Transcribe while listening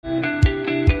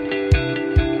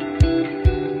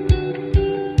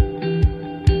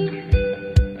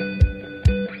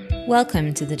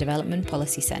Welcome to the Development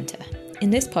Policy Centre. In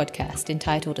this podcast,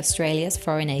 entitled Australia's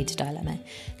Foreign Aid Dilemma,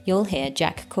 you'll hear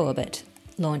Jack Corbett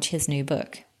launch his new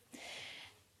book.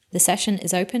 The session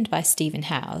is opened by Stephen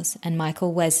Howes, and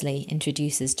Michael Wesley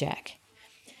introduces Jack.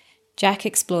 Jack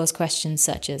explores questions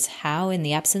such as how, in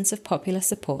the absence of popular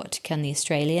support, can the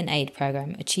Australian aid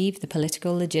programme achieve the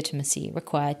political legitimacy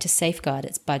required to safeguard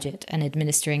its budget and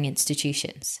administering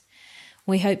institutions.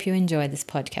 We hope you enjoy this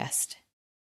podcast.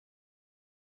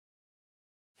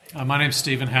 My name's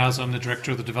Stephen Howes. I'm the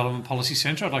Director of the Development Policy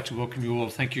Centre. I'd like to welcome you all.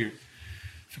 Thank you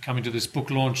for coming to this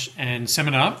book launch and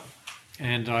seminar.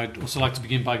 And I'd also like to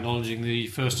begin by acknowledging the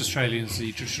first Australians,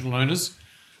 the traditional owners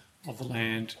of the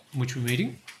land in which we're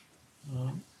meeting.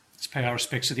 Let's pay our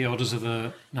respects to the elders of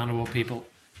the Ngunnawal people,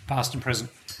 past and present.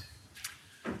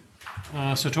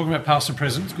 So talking about past and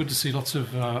present, it's good to see lots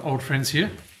of old friends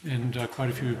here and quite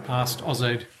a few past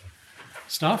AusAid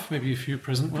staff, maybe a few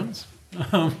present ones.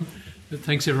 But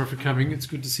thanks everyone for coming. It's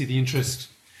good to see the interest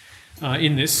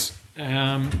in this.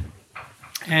 And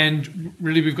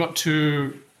really we've got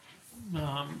two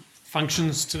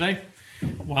functions today.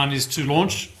 One is to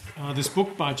launch this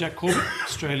book by Jack Corbett,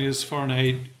 Australia's Foreign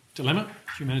Aid Dilemma,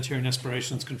 Humanitarian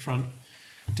Aspirations, Confront,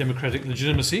 Democratic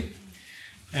Legitimacy.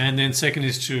 And then second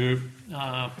is to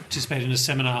participate in a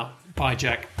seminar by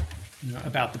Jack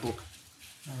about the book.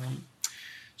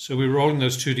 So we're rolling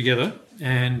those two together,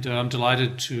 and I'm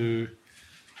delighted to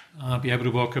be able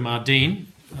to welcome our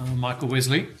Dean, Michael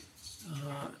Wesley,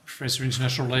 Professor of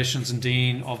International Relations and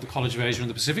Dean of the College of Asia and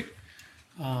the Pacific,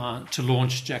 to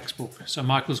launch Jack's book. So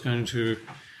Michael's going to,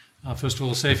 first of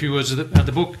all, say a few words about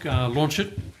the book, launch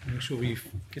it, make sure we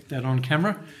get that on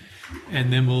camera,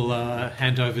 and then we'll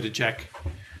hand over to Jack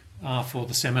for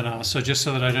the seminar. So just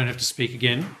so that I don't have to speak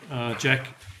again,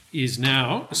 Jack is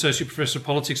now Associate Professor of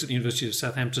Politics at the University of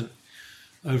Southampton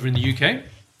over in the UK.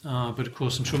 But of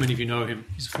course, I'm sure many of you know him.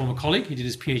 He's a former colleague. He did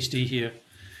his PhD here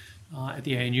at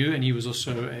the ANU, and he was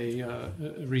also a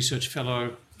research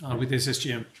fellow with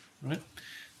SSGM, right,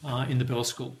 in the Bell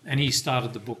School. And he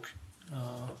started the book.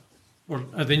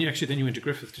 Then you went to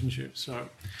Griffith, didn't you? So,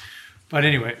 but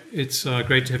anyway, it's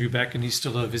great to have you back, and he's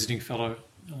still a visiting fellow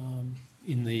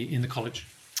in the college.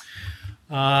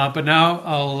 But now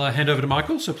I'll hand over to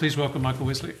Michael. So please welcome Michael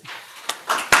Wesley.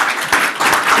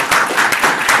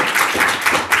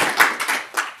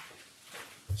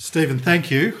 Stephen,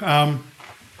 thank you.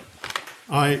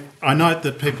 I note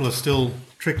that people are still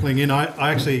trickling in.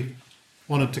 I actually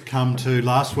wanted to come to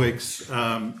last week's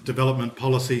Development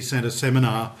Policy Centre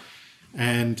seminar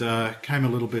and came a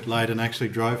little bit late and actually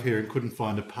drove here and couldn't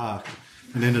find a park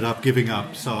and ended up giving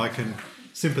up. So I can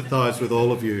sympathise with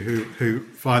all of you who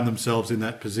find themselves in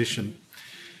that position.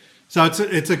 So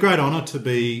it's a great honour to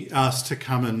be asked to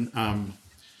come and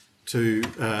to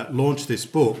launch this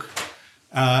book.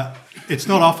 It's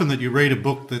not often that you read a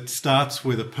book that starts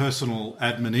with a personal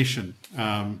admonition.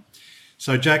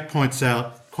 So Jack points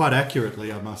out quite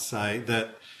accurately, I must say,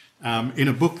 that in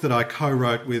a book that I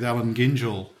co-wrote with Alan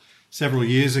Gyngell several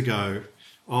years ago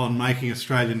on making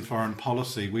Australian foreign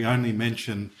policy, we only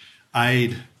mention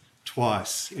aid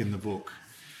twice in the book.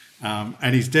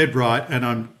 And he's dead right, and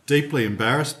I'm deeply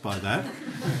embarrassed by that.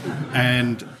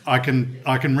 And I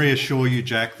can reassure you,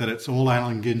 Jack, that it's all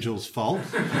Alan Gyngell's fault.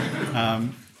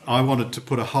 I wanted to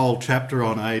put a whole chapter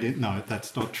on aid. No,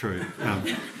 that's not true.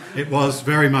 It was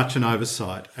very much an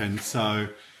oversight, and so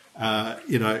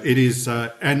it is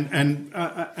and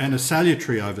a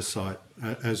salutary oversight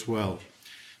as well,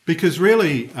 because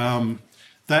really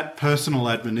that personal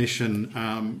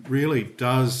admonition really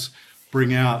does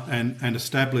bring out and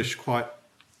establish quite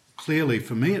clearly,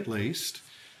 for me at least,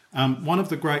 one of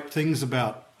the great things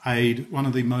about aid, one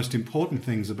of the most important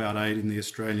things about aid in the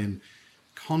Australian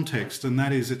context, and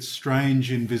that is its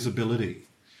strange invisibility.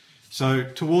 So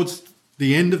towards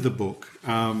the end of the book,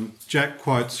 Jack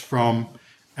quotes from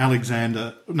from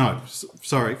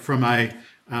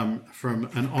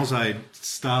an AusAid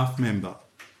staff member,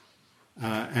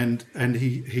 and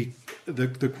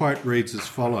the quote reads as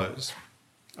follows.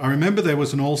 I remember there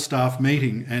was an all-staff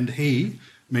meeting and he,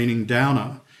 meaning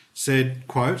Downer, said,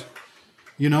 quote,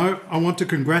 I want to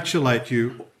congratulate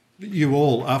you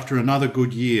all after another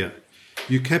good year.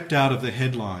 You kept out of the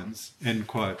headlines, end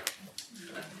quote.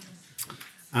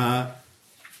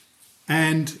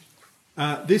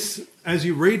 This, as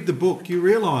you read the book, you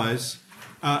realise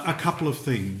a couple of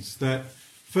things. That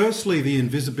firstly, the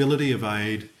invisibility of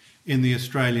aid in the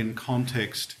Australian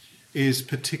context is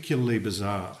particularly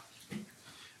bizarre.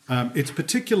 It's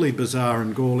particularly bizarre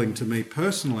and galling to me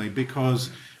personally because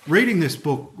reading this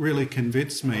book really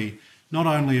convinced me not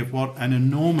only of what an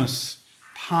enormous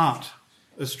part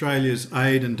Australia's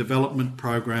aid and development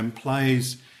program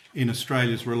plays in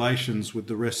Australia's relations with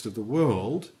the rest of the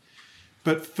world.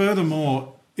 But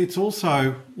furthermore, it's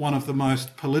also one of the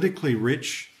most politically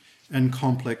rich and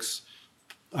complex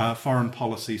foreign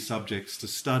policy subjects to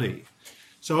study.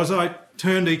 So as I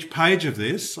turned each page of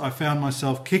this, I found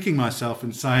myself kicking myself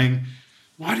and saying,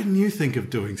 why didn't you think of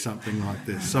doing something like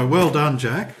this? So well done,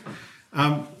 Jack.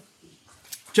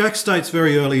 Jack states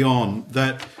very early on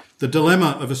that the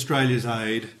dilemma of Australia's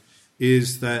aid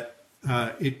is that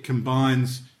it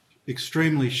combines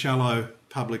extremely shallow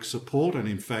public support and,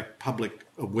 in fact, public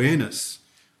awareness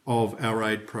of our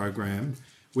aid program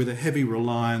with a heavy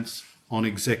reliance on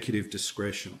executive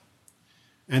discretion.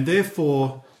 And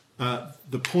therefore,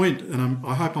 the point, and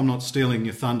I hope I'm not stealing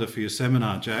your thunder for your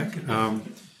seminar, Jack,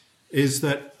 is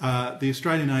that the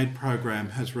Australian aid program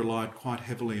has relied quite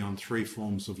heavily on three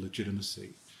forms of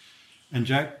legitimacy. And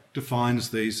Jack defines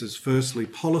these as firstly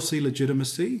policy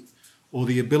legitimacy, or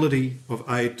the ability of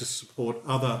aid to support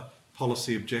other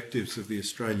policy objectives of the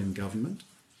Australian government.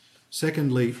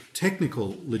 Secondly,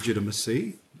 technical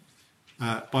legitimacy,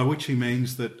 by which he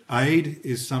means that aid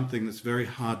is something that's very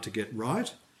hard to get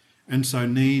right and so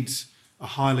needs a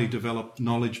highly developed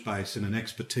knowledge base and an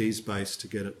expertise base to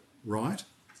get it right.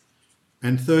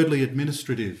 And thirdly,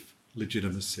 administrative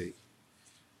legitimacy,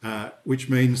 which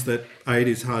means that aid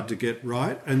is hard to get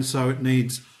right and so it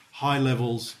needs high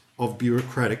levels of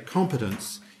bureaucratic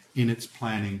competence in its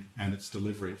planning and its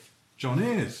delivery. John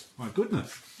Ayres, my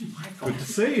goodness. Good to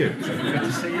see you. Good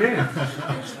to see you.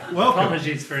 Welcome.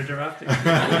 Apologies for interrupting.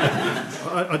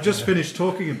 I just finished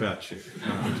talking about you.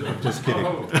 No, I'm just kidding.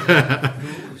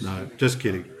 No, just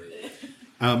kidding.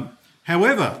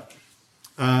 However,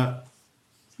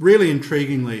 really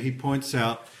intriguingly, he points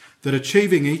out that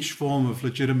achieving each form of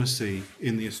legitimacy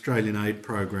in the Australian aid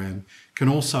program can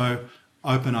also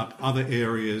open up other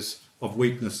areas of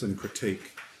weakness and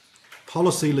critique.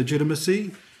 Policy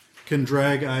legitimacy can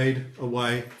drag aid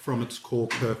away from its core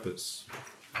purpose.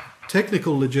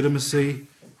 Technical legitimacy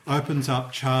opens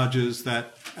up charges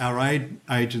that our aid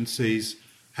agencies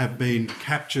have been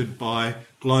captured by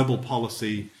global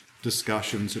policy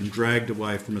discussions and dragged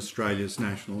away from Australia's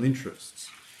national interests.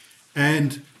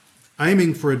 And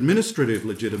aiming for administrative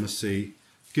legitimacy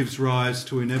gives rise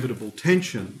to inevitable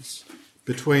tensions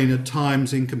between at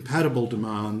times incompatible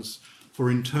demands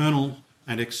for internal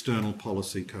and external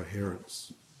policy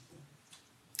coherence.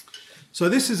 So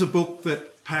this is a book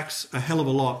that packs a hell of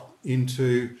a lot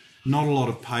into not a lot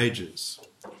of pages.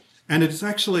 And it's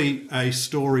actually a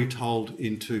story told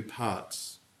in two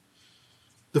parts.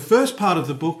 The first part of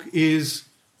the book is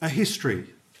a history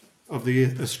of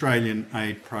the Australian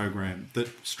aid program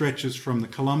that stretches from the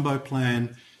Colombo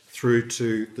Plan through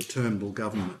to the Turnbull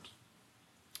government.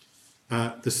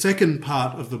 The second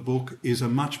part of the book is a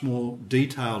much more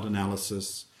detailed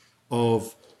analysis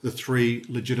of the three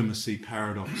legitimacy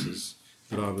paradoxes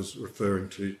that I was referring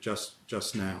to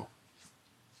just now.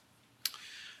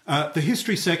 The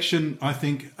history section, I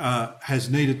think, has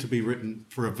needed to be written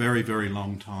for a very, very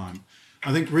long time.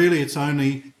 I think really it's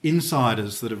only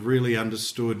insiders that have really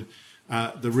understood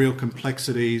the real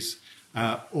complexities,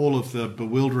 all of the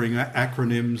bewildering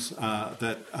acronyms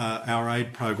that our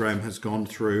aid program has gone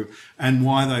through and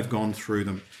why they've gone through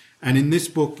them. And in this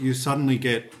book, you suddenly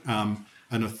get an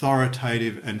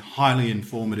authoritative and highly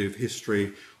informative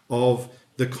history of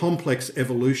the complex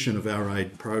evolution of our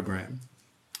aid program.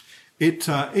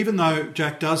 Even though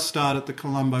Jack does start at the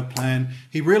Colombo Plan,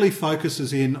 he really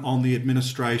focuses in on the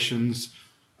administrations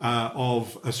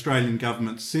of Australian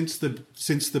governments since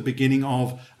the beginning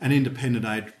of an independent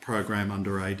aid program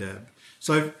under ADAB.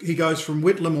 So he goes from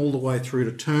Whitlam all the way through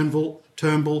to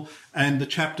Turnbull, and the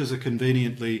chapters are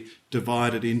conveniently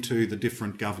divided into the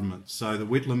different governments. So the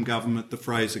Whitlam government, the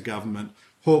Fraser government,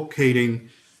 Hawke Keating,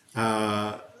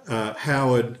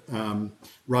 Howard,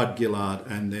 Rudd Gillard,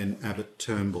 and then Abbott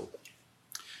Turnbull.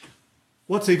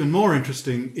 What's even more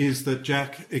interesting is that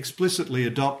Jack explicitly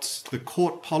adopts the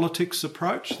court politics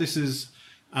approach. This is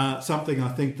something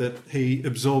I think that he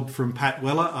absorbed from Pat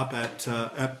Weller up at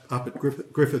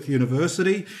Griffith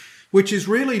University, which is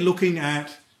really looking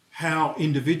at how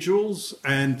individuals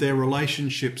and their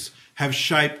relationships have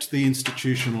shaped the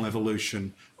institutional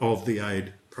evolution of the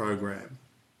aid program.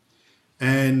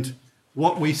 And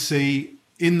what we see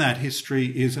in that history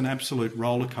is an absolute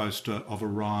rollercoaster of a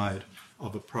ride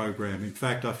of a program. In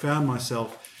fact, I found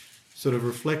myself sort of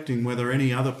reflecting whether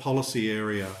any other policy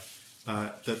area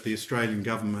that the Australian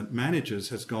government manages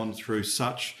has gone through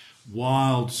such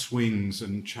wild swings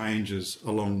and changes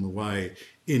along the way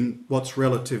in what's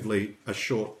relatively a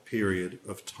short period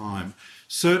of time.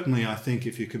 Certainly, I think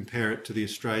if you compare it to the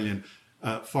Australian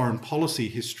foreign policy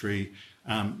history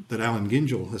that Alan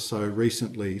Gyngell has so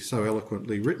recently, so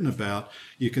eloquently written about,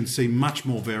 you can see much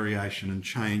more variation and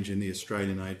change in the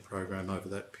Australian aid program over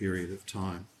that period of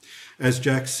time. As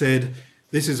Jack said,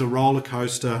 this is a roller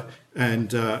coaster, and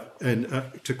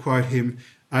to quote him,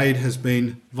 aid has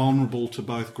been vulnerable to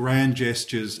both grand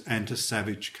gestures and to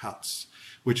savage cuts,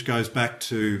 which goes back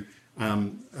to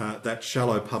that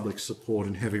shallow public support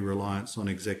and heavy reliance on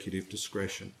executive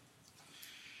discretion.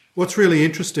 What's really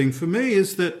interesting for me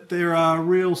is that there are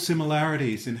real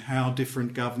similarities in how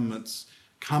different governments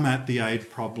come at the aid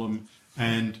problem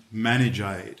and manage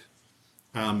aid.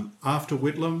 After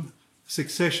Whitlam, a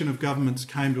succession of governments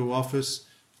came to office,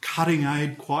 cutting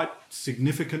aid quite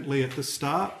significantly at the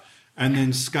start and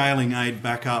then scaling aid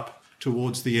back up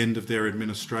towards the end of their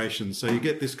administration. So you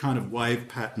get this kind of wave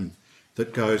pattern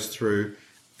that goes through,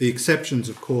 the exceptions,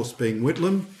 of course, being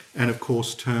Whitlam and, of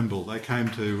course, Turnbull. They came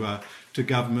to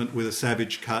government with a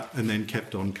savage cut and then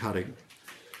kept on cutting.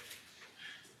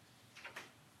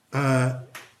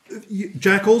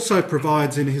 Jack also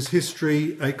provides in his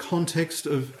history a context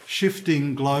of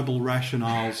shifting global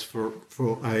rationales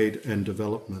for aid and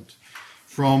development,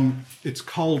 from its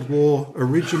Cold War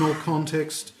original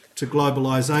context to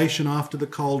globalisation after the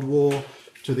Cold War,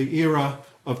 to the era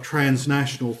of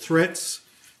transnational threats,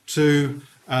 to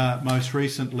most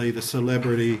recently the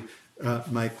celebrity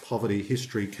Make Poverty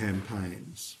History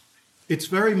campaigns. It's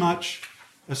very much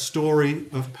a story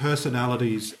of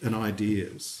personalities and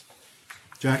ideas.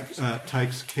 Jack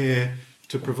takes care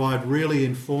to provide really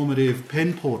informative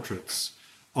pen portraits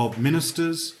of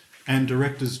ministers and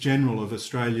Directors General of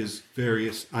Australia's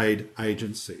various aid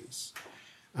agencies.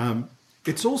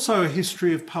 It's also a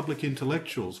history of public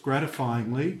intellectuals,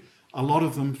 gratifyingly, a lot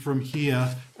of them from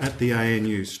here at the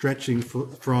ANU, stretching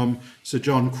from Sir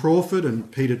John Crawford and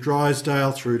Peter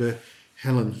Drysdale through to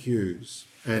Helen Hughes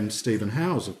and Stephen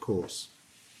Howes, of course.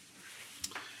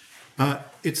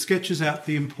 It sketches out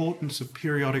the importance of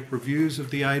periodic reviews of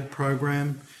the aid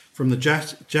program, from the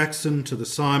Jackson to the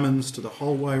Simons to the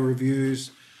Holway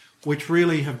reviews, which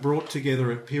really have brought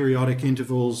together at periodic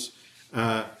intervals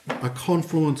a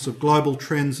confluence of global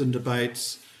trends and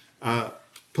debates,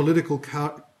 political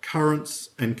currents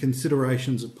and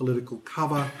considerations of political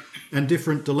cover, and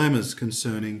different dilemmas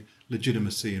concerning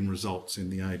legitimacy and results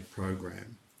in the aid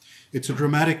program. It's a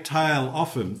dramatic tale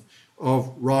often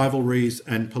of rivalries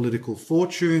and political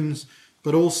fortunes,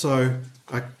 but also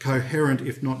a coherent,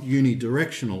 if not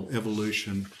unidirectional,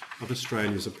 evolution of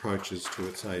Australia's approaches to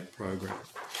its aid program.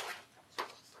 A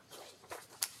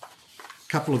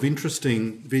couple of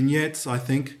interesting vignettes, I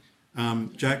think.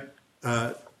 Jack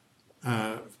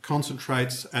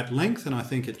concentrates at length, and I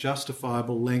think at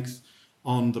justifiable length,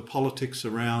 on the politics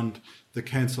around the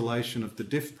cancellation of the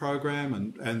DIF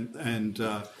program and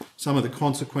some of the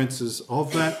consequences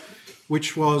of that,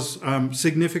 which was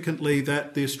significantly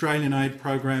that the Australian aid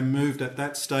program moved at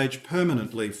that stage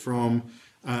permanently from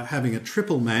having a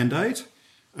triple mandate,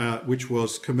 which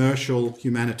was commercial,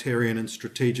 humanitarian and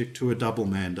strategic, to a double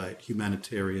mandate,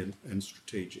 humanitarian and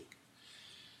strategic.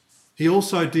 He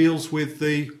also deals with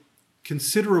the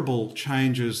considerable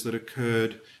changes that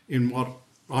occurred in what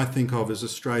I think of as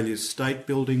Australia's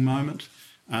state-building moment,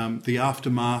 the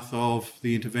aftermath of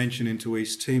the intervention into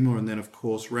East Timor, and then, of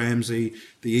course, Ramsay,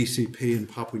 the ECP in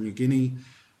Papua New Guinea,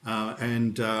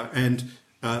 and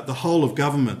the whole of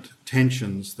government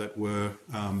tensions that were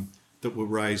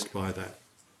raised by that.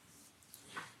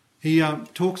 He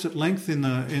talks at length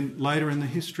later in the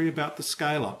history about the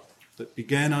scale-up that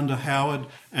began under Howard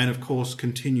and, of course,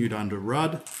 continued under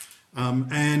Rudd,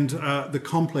 and the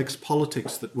complex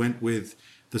politics that went with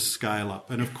the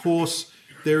scale-up. And, of course,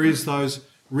 there is those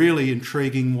really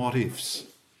intriguing what-ifs,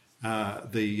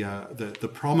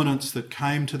 the prominence that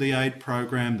came to the aid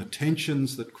program, the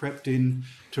tensions that crept in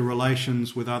to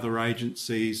relations with other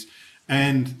agencies,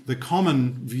 and the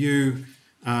common view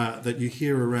that you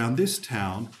hear around this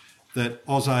town that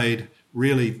AusAid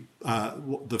really,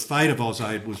 the fate of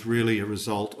AusAid was really a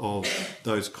result of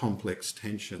those complex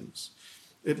tensions.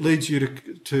 It leads you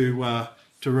to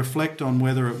reflect on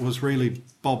whether it was really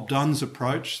Bob Dunn's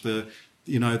approach, the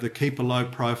keep a low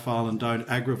profile and don't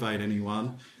aggravate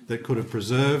anyone, that could have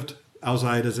preserved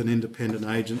AusAid as an independent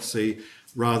agency,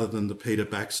 rather than the Peter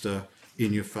Baxter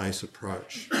in-your-face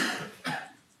approach.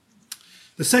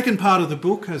 The second part of the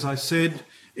book, as I said,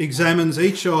 examines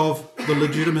each of the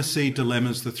legitimacy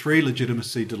dilemmas, the three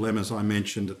legitimacy dilemmas I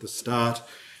mentioned at the start,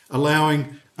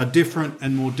 allowing a different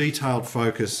and more detailed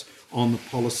focus on the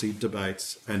policy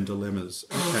debates and dilemmas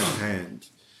at hand.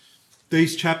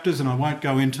 These chapters, and I won't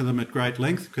go into them at great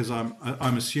length because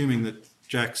I'm assuming that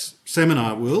Jack's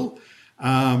seminar will,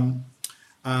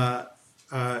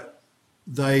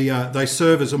 they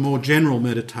serve as a more general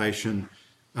meditation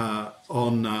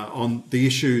on the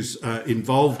issues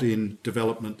involved in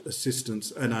development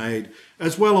assistance and aid,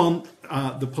 as well on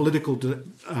the political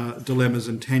dilemmas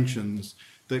and tensions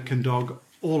that can dog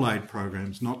all aid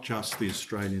programs, not just the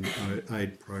Australian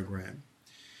aid program.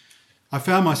 I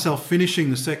found myself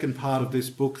finishing the second part of this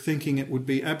book thinking it would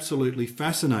be absolutely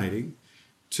fascinating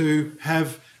to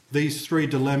have these three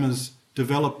dilemmas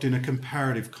developed in a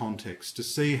comparative context, to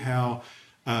see how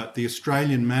the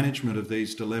Australian management of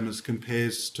these dilemmas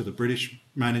compares to the British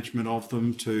management of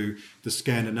them, to the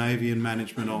Scandinavian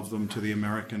management of them, to the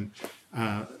American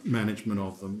management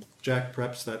of them. Jack,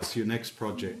 perhaps that's your next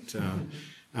project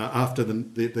after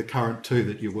the current two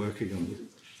that you're working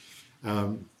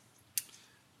on.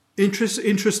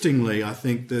 Interestingly, I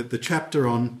think that the chapter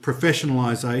on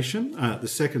professionalisation, the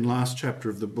second last chapter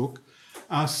of the book,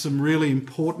 asks some really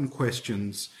important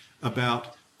questions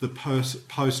about the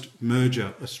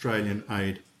post-merger Australian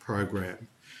aid program,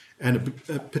 and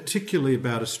particularly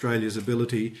about Australia's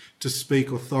ability to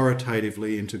speak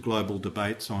authoritatively into global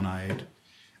debates on aid,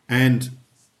 and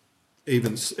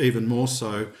even more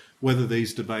so, whether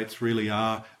these debates really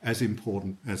are as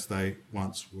important as they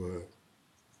once were.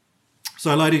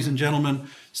 So, ladies and gentlemen,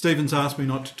 Stephen's asked me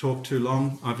not to talk too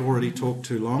long. I've already talked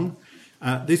too long.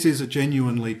 This is a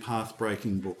genuinely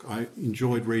path-breaking book. I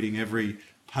enjoyed reading every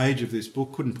page of this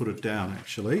book, couldn't put it down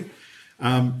actually.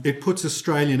 It puts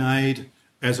Australian aid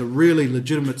as a really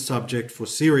legitimate subject for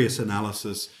serious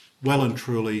analysis well and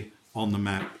truly on the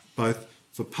map, both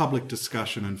for public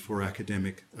discussion and for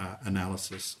academic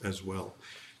analysis as well.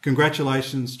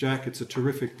 Congratulations, Jack. It's a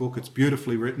terrific book. It's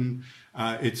beautifully written.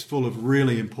 It's full of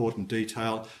really important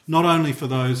detail, not only for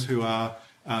those who are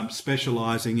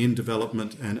specialising in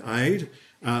development and aid,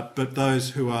 but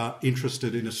those who are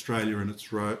interested in Australia and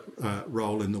its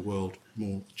role in the world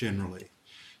more generally.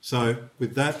 So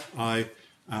with that, I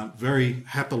very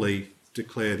happily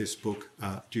declare this book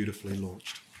dutifully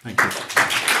launched. Thank you.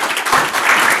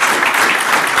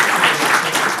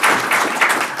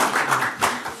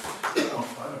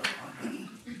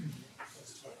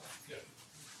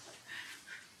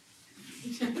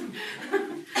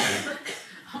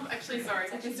 Sorry,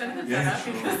 I just don't have that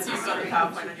because you've got a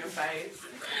PowerPoint on your face.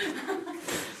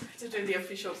 To do the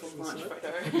official book launch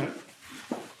photo.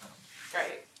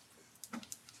 Great.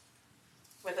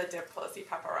 With a debt policy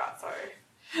paparazzo.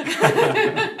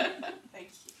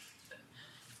 Thank you.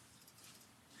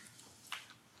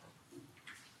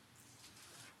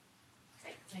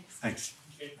 Thanks.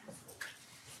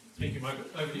 Thank you, Michael.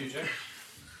 Over to you, Jack.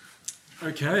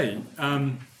 Okay.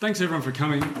 Thanks, everyone, for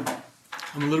coming.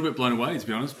 I'm a little bit blown away, to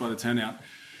be honest, by the turnout,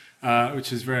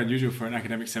 which is very unusual for an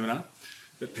academic seminar,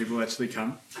 that people actually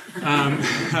come.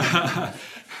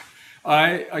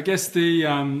 I guess the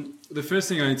first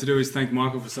thing I need to do is thank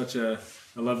Michael for such a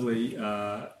lovely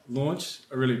launch.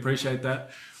 I really appreciate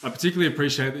that. I particularly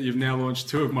appreciate that you've now launched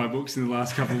two of my books in the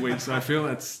last couple of weeks. I feel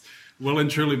that's well and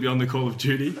truly beyond the call of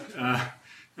duty.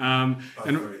 And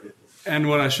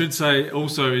what I should say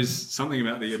also is something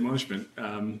about the admonishment,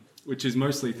 which is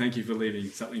mostly thank you for leaving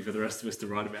something for the rest of us to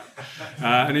write about.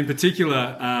 And in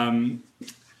particular,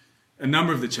 a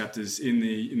number of the chapters in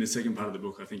the second part of the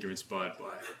book I think are inspired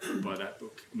by that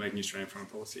book, Making Australian Foreign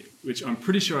Policy, which I'm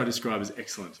pretty sure I describe as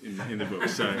excellent in the book.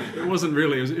 So it wasn't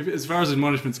really, as far as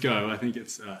admonishments go, I think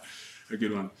it's a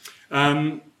good one.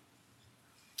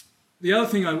 The other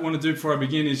thing I want to do before I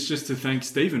begin is just to thank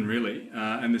Stephen, really,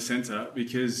 and the Centre,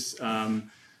 because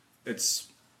it's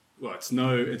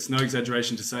no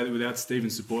exaggeration to say that without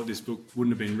Stephen's support, this book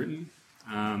wouldn't have been written.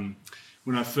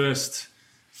 When I first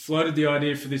floated the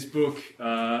idea for this book,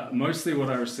 mostly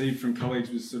what I received from colleagues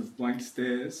was sort of blank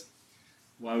stares.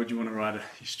 Why would you want to write a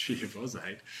history of Aus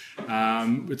aid?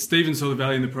 But Stephen saw the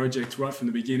value in the project right from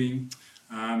the beginning.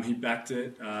 He backed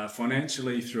it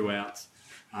financially throughout.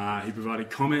 He provided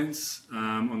comments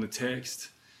on the text.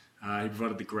 He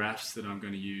provided the graphs that I'm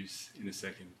going to use in a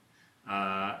second.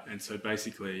 And so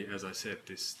basically, as I said,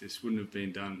 this wouldn't have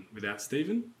been done without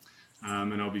Stephen,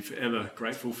 and I'll be forever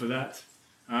grateful for that.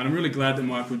 And I'm really glad that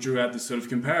Michael drew out this sort of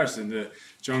comparison to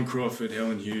John Crawford,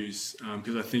 Helen Hughes,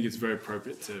 because I think it's very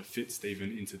appropriate to fit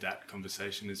Stephen into that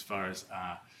conversation as far as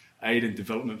aid and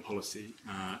development policy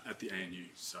at the ANU.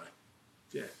 So,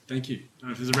 yeah, thank you. I don't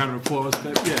know if there's a round of applause,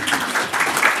 but yeah.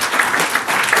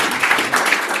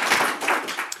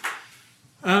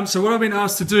 So what I've been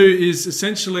asked to do is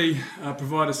essentially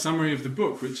provide a summary of the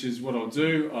book, which is what I'll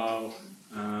do.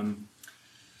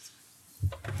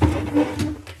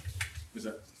 Was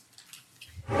that?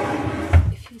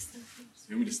 If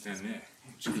you want me to stand there?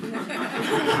 I don't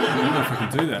know if I can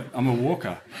do that. I'm a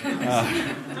walker.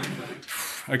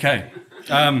 Okay.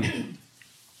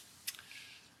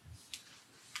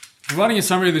 Providing a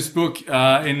summary of this book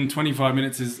in 25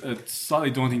 minutes is a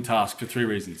slightly daunting task for 3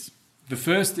 reasons. The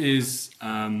first is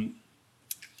a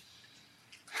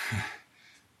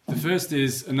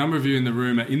number of you in the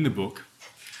room are in the book,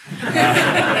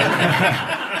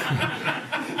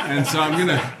 and so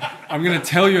I'm gonna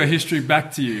tell you a history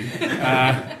back to you,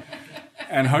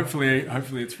 and hopefully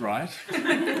it's right.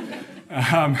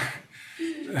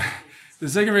 The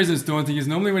second reason it's daunting is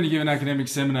normally when you give an academic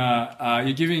seminar,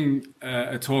 you're giving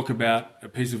a talk about a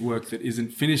piece of work that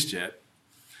isn't finished yet.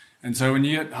 And so when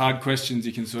you get hard questions,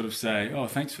 you can sort of say, oh,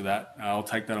 thanks for that, I'll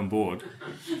take that on board.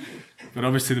 But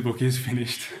obviously the book is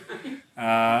finished,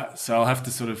 so I'll have to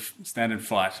sort of stand and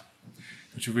fight,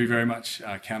 which will be very much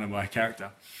counter my character.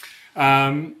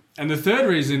 And the third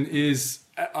reason is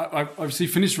I obviously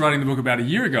finished writing the book about a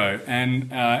year ago,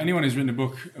 and anyone who's written a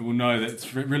book will know that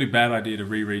it's a really bad idea to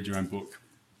reread your own book.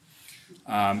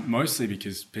 Mostly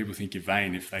because people think you're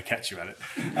vain if they catch you at it.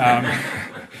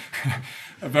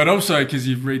 But also because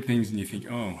you read things and you think,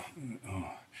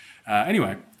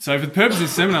 anyway, so for the purpose of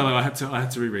this seminar, though, I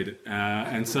had to reread it.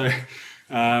 And so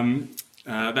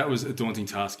that was a daunting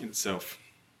task in itself.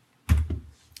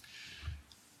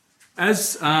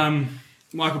 As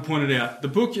Michael pointed out, the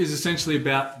book is essentially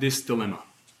about this dilemma.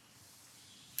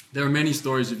 There are many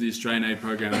stories of the Australian aid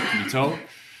program that can be told,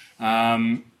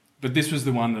 but this was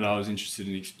the one that I was interested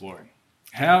in exploring.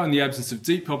 How, in the absence of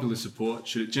deep popular support,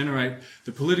 should it generate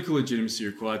the political legitimacy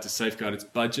required to safeguard its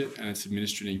budget and its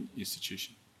administering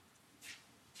institution?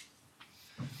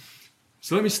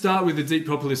 So let me start with the deep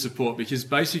popular support, because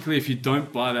basically if you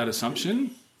don't buy that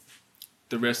assumption,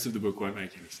 the rest of the book won't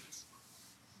make any sense.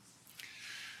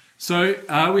 So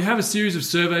we have a series of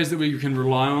surveys that we can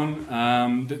rely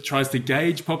on that tries to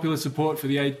gauge popular support for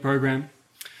the aid program.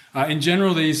 In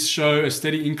general, these show a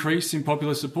steady increase in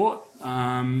popular support.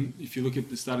 If you look at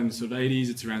the start in the sort of 80s,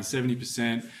 it's around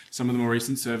 70%. Some of the more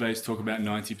recent surveys talk about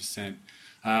 90%.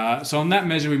 So on that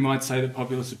measure, we might say that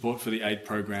popular support for the aid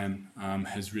program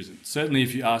has risen. Certainly,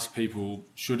 if you ask people,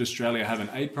 should Australia have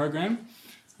an aid program?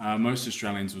 Most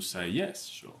Australians will say yes,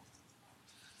 sure.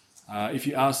 If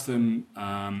you ask them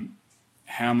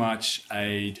how much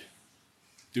aid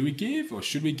do we give or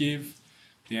should we give,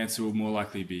 the answer will more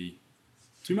likely be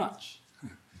too much.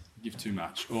 Give too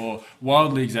much. Or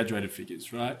wildly exaggerated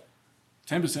figures, right?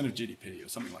 10% of GDP or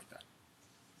something like that.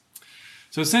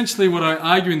 So essentially what I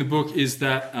argue in the book is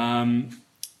that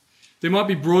there might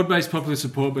be broad-based popular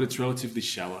support, but it's relatively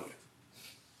shallow.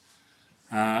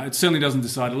 It certainly doesn't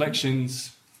decide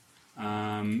elections.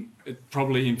 It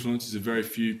probably influences a very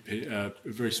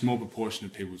small proportion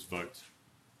of people's votes.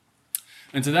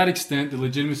 And to that extent, the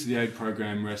legitimacy of the aid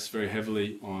program rests very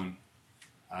heavily on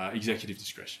executive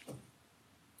discretion.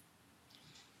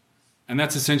 And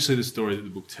that's essentially the story that the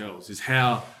book tells, is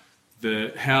how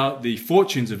the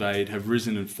fortunes of aid have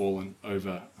risen and fallen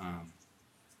over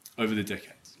the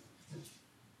decades.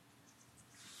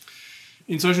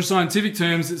 In social scientific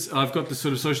terms, I've got the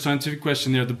sort of social scientific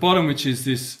question there at the bottom, which is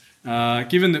this: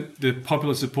 given that the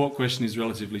popular support question is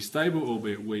relatively stable,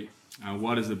 albeit weak,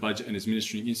 why does the budget and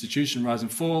administering institution rise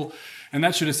and fall? And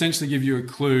that should essentially give you a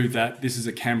clue that this is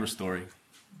a Canberra story.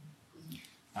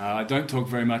 I don't talk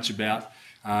very much about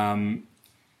how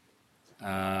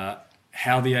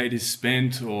the aid is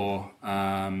spent or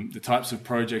the types of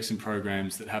projects and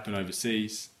programs that happen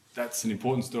overseas. That's an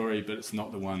important story, but it's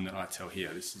not the one that I tell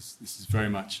here. This is very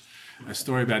much a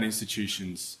story about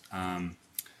institutions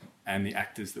and the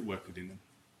actors that work within them.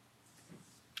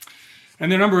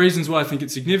 And there are a number of reasons why I think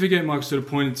it's significant. Mike sort of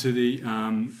pointed to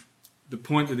the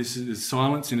point that this is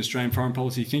silence in Australian foreign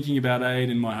policy thinking about aid,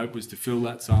 and my hope was to fill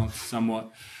that silence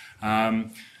somewhat.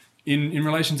 In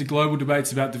relation to global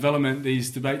debates about development,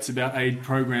 these debates about aid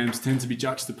programs tend to be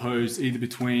juxtaposed either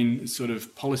between sort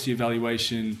of policy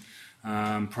evaluation,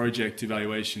 project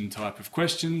evaluation type of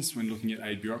questions when looking at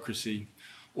aid bureaucracy,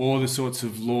 or the sorts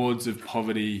of lords of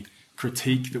poverty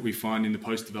critique that we find in the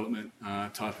post-development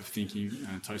type of thinking,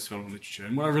 post-development literature.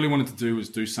 And what I really wanted to do was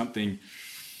do something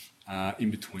in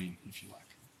between, if you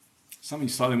like. Something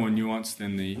slightly more nuanced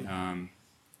than the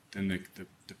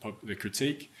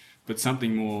critique, but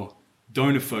something more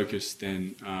donor-focused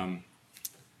than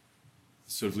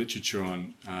sort of literature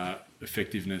on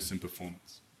effectiveness and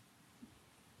performance.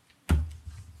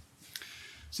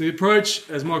 So the approach,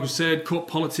 as Michael said, court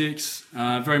politics,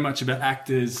 very much about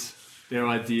actors, their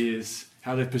ideas,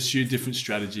 how they've pursued different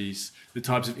strategies, the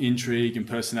types of intrigue and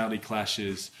personality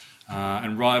clashes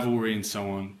and rivalry and so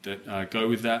on that go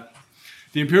with that.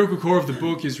 The empirical core of the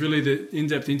book is really the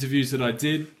in-depth interviews that I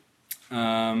did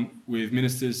with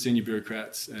ministers, senior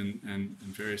bureaucrats, and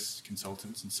various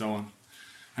consultants and so on.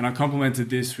 And I complemented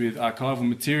this with archival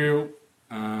material,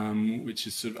 which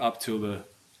is sort of up till the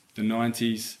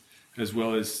 90s, as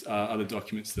well as other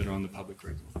documents that are on the public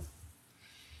record.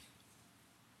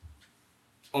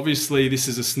 Obviously, this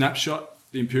is a snapshot,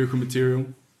 the empirical material.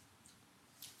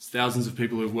 It's thousands of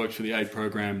people who have worked for the aid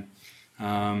program.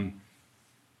 I'm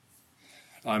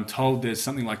told there's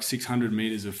something like 600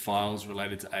 metres of files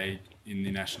related to aid in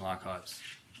the National Archives.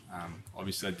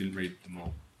 Obviously, I didn't read them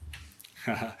all.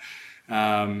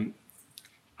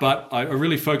 But I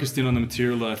really focused in on the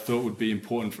material that I thought would be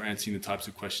important for answering the types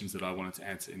of questions that I wanted to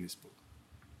answer in this book.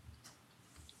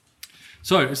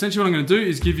 So, essentially what I'm going to do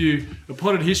is give you a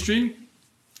potted history.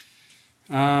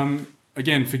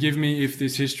 Again, forgive me if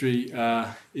this history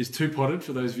is too potted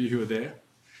for those of you who are there.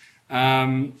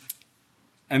 And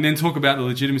then talk about the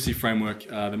legitimacy framework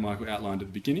that Michael outlined at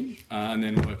the beginning, and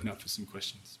then we'll open up for some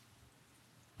questions.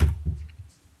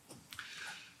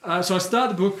 So I start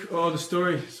the book, the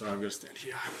story. Sorry, I've got to stand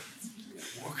here.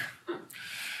 Walk.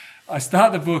 I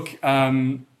start the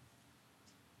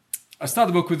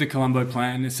book with the Colombo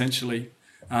Plan, essentially,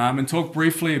 and talk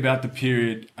briefly about the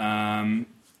period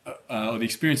or the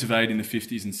experience of aid in the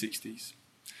 50s and 60s.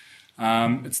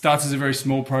 It starts as a very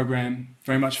small program,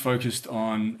 very much focused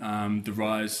on the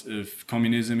rise of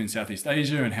communism in Southeast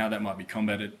Asia and how that might be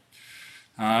combated.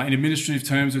 In administrative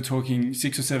terms, we're talking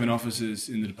 6 or 7 officers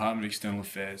in the Department of External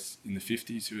Affairs in the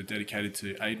 50s who were dedicated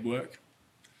to aid work.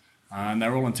 And they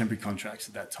were all on temporary contracts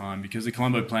at that time because the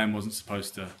Colombo Plan wasn't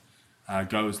supposed to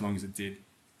go as long as it did.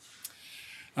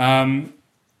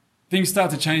 Things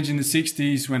start to change in the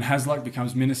 60s when Hasluck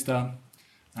becomes minister.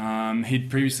 He'd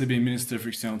previously been Minister for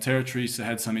External Territories, so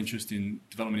had some interest in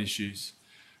development issues.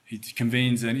 He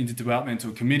convenes an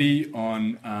interdepartmental committee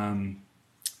on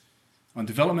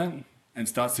development and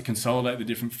starts to consolidate the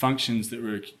different functions that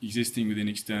were existing within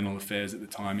external affairs at the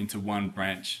time into one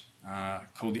branch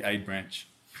called the Aid Branch.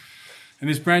 And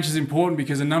this branch is important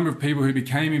because a number of people who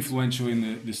became influential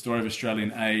in the story of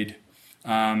Australian aid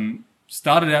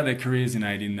started out their careers in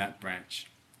aid in that branch.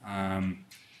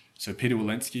 So Peter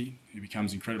Walensky, who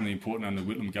becomes incredibly important under the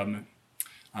Whitlam government.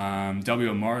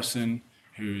 W.L. Morrison,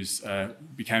 who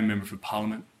became a member for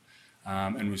Parliament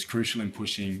and was crucial in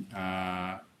pushing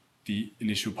the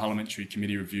initial parliamentary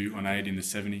committee review on aid in the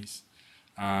 70s.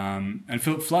 And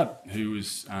Philip Flood, who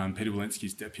was Peter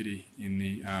Walensky's deputy in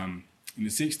the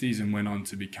 60s and went on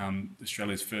to become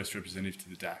Australia's first representative to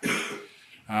the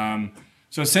DAC.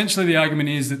 So essentially the argument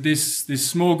is that this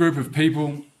small group of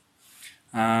people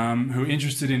who were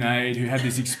interested in aid, who had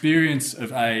this experience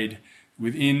of aid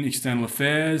within external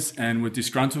affairs and were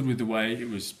disgruntled with the way it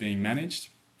was being managed.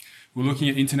 We're looking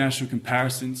at international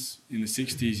comparisons. In the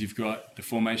 60s, you've got the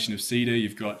formation of CEDA,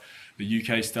 you've got the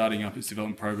UK starting up its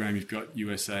development program, you've got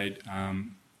USAID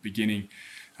beginning.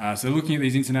 So looking at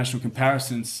these international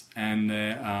comparisons, and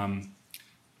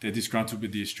they're disgruntled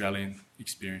with the Australian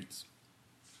experience.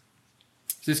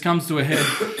 So this comes to a head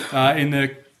in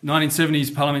the early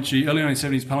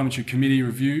 1970s parliamentary committee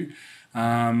review,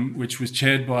 which was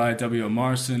chaired by W.L.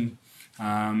 Morrison,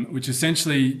 which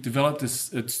essentially developed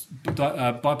its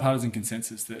bipartisan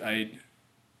consensus that aid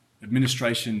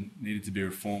administration needed to be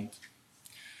reformed.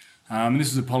 And this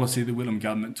was a policy the Whitlam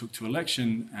government took to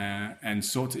election and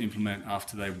sought to implement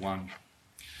after they won.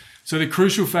 So the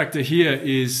crucial factor here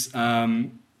is,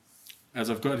 as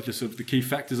I've got just sort of the key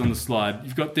factors on the slide,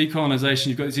 you've got decolonisation,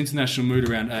 you've got this international mood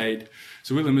around aid.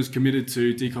 So Whitlam was committed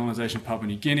to decolonisation of Papua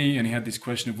New Guinea, and he had this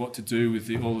question of what to do with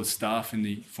all the staff in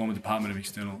the former Department of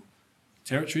External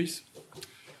Territories.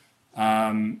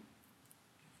 W.L.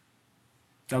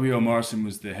 Morrison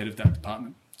was the head of that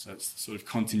department, so it's sort of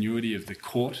continuity of the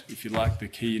court, if you like, the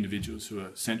key individuals who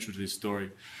are central to this story.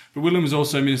 But Whitlam was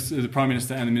also the Prime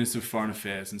Minister and the Minister of Foreign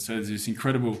Affairs, and so there's this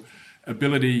incredible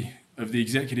ability of the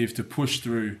executive to push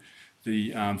through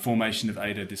the formation of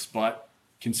AIDA despite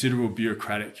considerable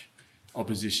bureaucratic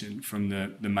opposition from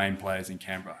the main players in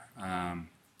Canberra,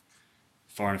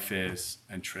 Foreign Affairs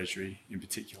and Treasury in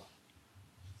particular.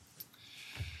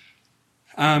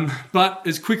 But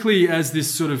as quickly as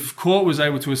this sort of court was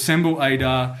able to assemble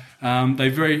AIDA, they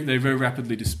very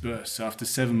rapidly dispersed. So after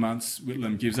 7 months,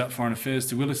 Whitlam gives up Foreign Affairs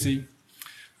to Willacy.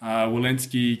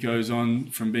 Walensky goes on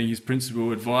from being his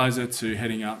principal advisor to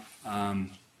heading up,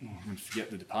 I'm going to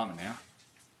forget the department now.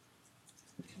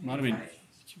 Might have been,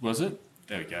 was it?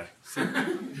 There we go.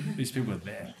 These people are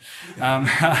there.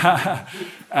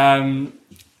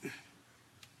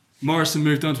 Morrison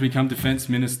moved on to become Defence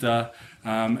Minister,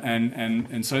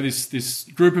 and so this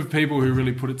group of people who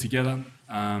really put it together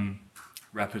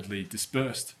rapidly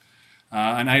dispersed.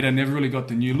 And AIDA never really got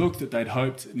the new look that they'd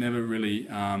hoped. It never really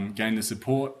gained the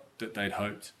support that they'd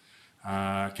hoped.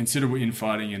 Considerable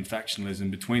infighting and factionalism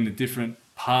between the different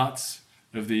parts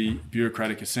of the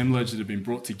bureaucratic assemblage that have been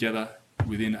brought together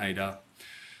within AIDA.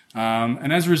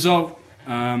 And as a result,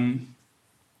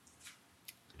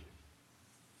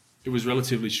 it was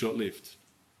relatively short-lived.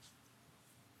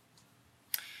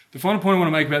 The final point I want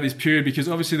to make about this period, because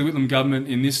obviously the Whitlam government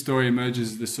in this story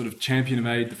emerges as the sort of champion of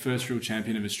aid, the first real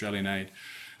champion of Australian aid.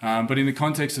 But in the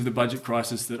context of the budget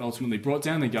crisis that ultimately brought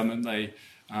down the government, they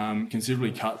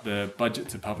considerably cut the budget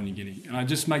to Papua New Guinea. And I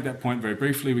just make that point very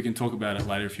briefly. We can talk about it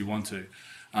later if you want to.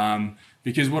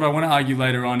 Because what I want to argue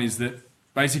later on is that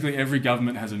basically every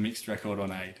government has a mixed record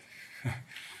on aid.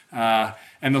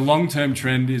 And the long-term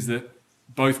trend is that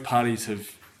both parties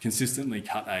have consistently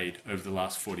cut aid over the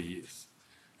last 40 years.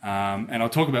 And I'll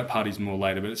talk about parties more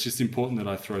later, but it's just important that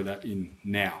I throw that in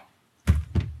now.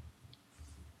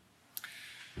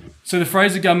 So the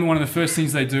Fraser government, one of the first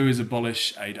things they do is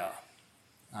abolish AIDA.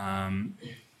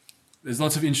 There's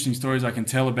lots of interesting stories I can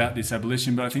tell about this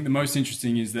abolition, but I think the most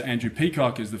interesting is that Andrew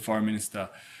Peacock, as the foreign minister,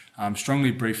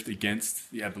 strongly briefed against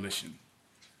the abolition,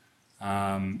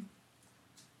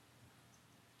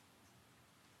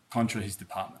 contra his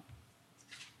department.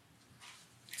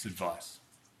 It's advice.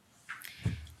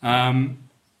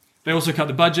 They also cut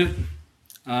the budget,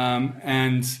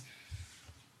 and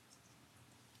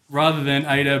rather than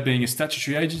AIDA being a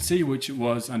statutory agency, which it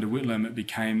was under Whitlam, it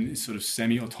became this sort of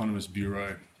semi-autonomous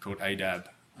bureau called ADAB,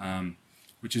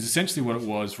 which is essentially what it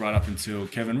was right up until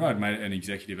Kevin Rudd made it an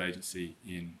executive agency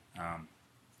in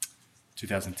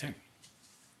 2010.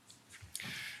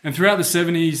 And throughout the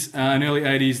 70s and early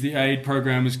 80s, the aid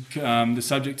program was the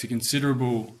subject to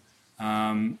considerable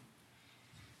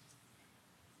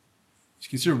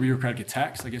bureaucratic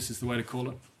attacks, I guess is the way to call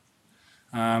it,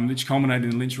 which culminated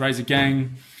in the Lynch Razor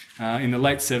Gang in the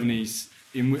late 70s.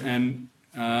 And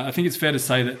I think it's fair to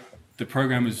say that the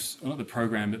program was, well, not the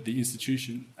program, but the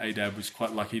institution, ADAB, was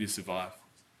quite lucky to survive.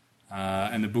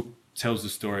 And the book tells the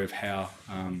story of how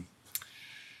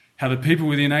the people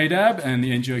within ADAB and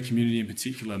the NGO community in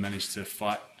particular managed to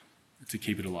fight to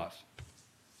keep it alive.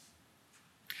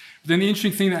 But then the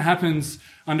interesting thing that happens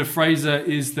under Fraser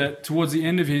is that towards the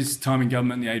end of his time in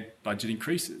government, the aid budget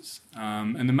increases.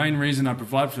 And the main reason I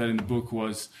provide for that in the book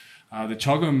was the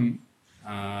CHOGM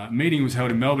meeting was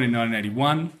held in Melbourne in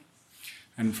 1981,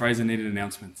 and Fraser needed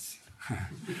announcements.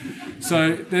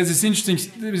 So there was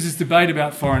this debate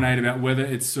about foreign aid, about whether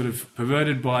it's sort of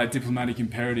perverted by diplomatic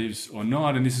imperatives or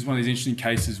not. And this is one of these interesting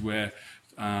cases where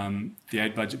the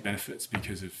aid budget benefits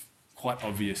because of quite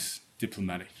obvious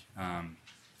diplomatic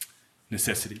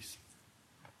necessities.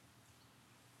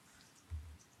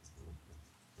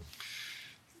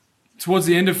 Towards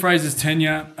the end of Fraser's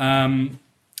tenure,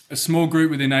 a small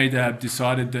group within ADAB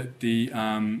decided that the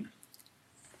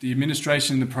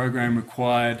administration of the program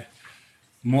required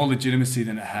more legitimacy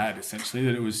than it had, essentially,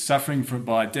 that it was suffering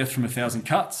by death from 1,000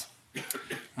 cuts,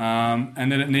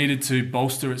 and that it needed to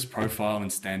bolster its profile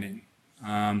and standing.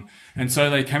 And so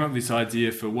they came up with this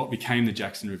idea for what became the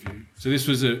Jackson Review. So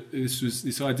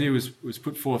this idea was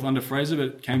put forth under Fraser, but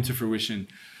it came to fruition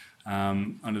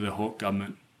under the Hawke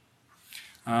government.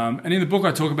 And in the book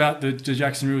I talk about the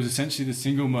Jackson Review as essentially the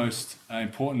single most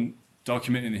important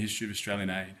document in the history of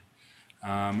Australian aid,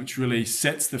 which really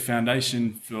sets the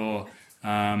foundation for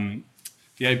the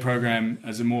aid program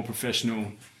as a more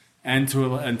professional and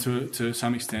to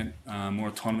some extent more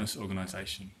autonomous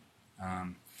organisation.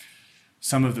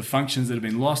 Some of the functions that have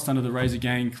been lost under the Razor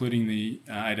Gang, including the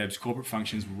ADAB's corporate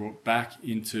functions, were brought back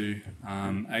into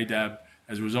ADAB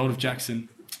as a result of Jackson.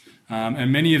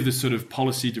 And many of the sort of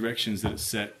policy directions that it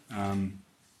set,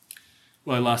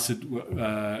 lasted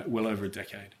well over a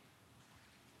decade.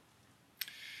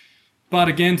 But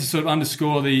again, to sort of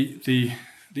underscore the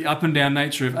up and down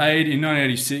nature of aid, in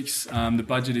 1986, the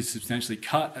budget is substantially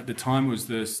cut. At the time, it was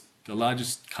the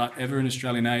largest cut ever in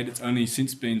Australian aid. It's only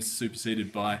since been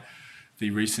superseded by the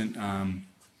recent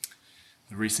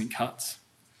cuts.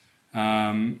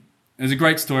 There's a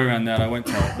great story around that. I won't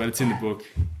tell it, but it's in the book.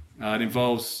 It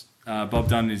involves Bob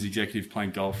Dunn and his executive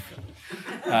playing golf.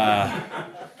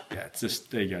 It's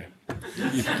just, there you go.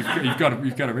 You've got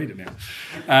to read it now.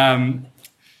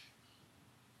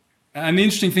 And the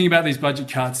interesting thing about these budget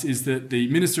cuts is that the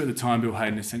minister at the time, Bill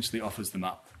Hayden, essentially offers them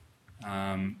up,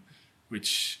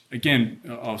 which, again,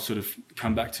 I'll sort of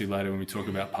come back to later when we talk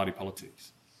about party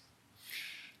politics.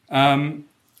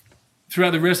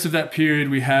 Throughout the rest of that period,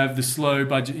 we have the slow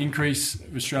budget increase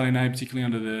of Australian aid,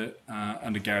 particularly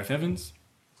under Gareth Evans.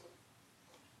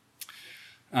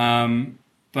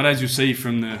 But as you'll see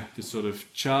from the sort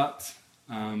of chart,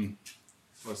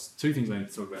 two things I need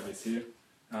to talk about this here.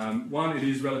 One, it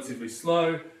is relatively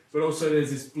slow, but also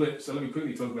there's this blip. So let me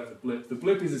quickly talk about the blip. The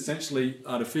blip is essentially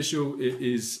artificial. It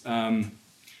is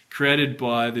created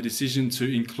by the decision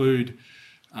to include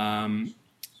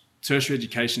tertiary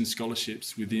education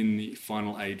scholarships within the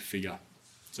final aid figure.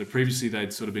 So previously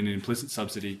they'd sort of been an implicit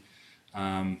subsidy.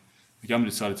 The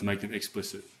government decided to make them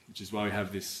explicit, which is why we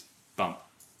have this bump.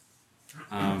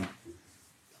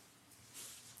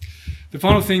 The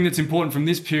final thing that's important from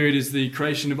this period is the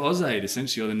creation of AusAid,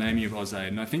 essentially, or the naming of AusAid.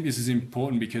 And I think this is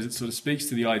important because it sort of speaks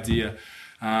to the idea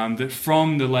that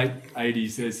from the late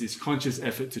 80s, there's this conscious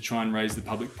effort to try and raise the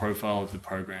public profile of the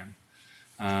program.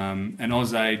 And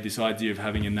AusAid, this idea of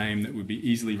having a name that would be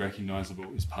easily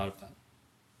recognisable, is part of that.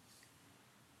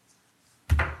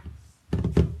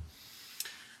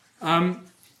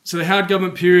 So the Howard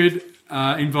government period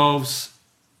involves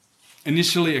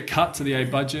initially a cut to the aid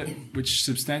budget, which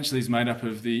substantially is made up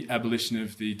of the abolition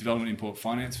of the Development Import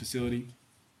Finance Facility.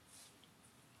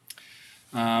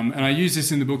 And I use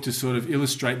this in the book to sort of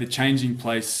illustrate the changing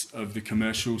place of the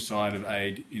commercial side of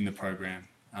aid in the program.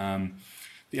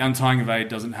 The untying of aid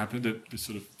doesn't happen, the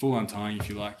sort of full untying, if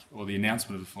you like, or the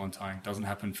announcement of the full untying doesn't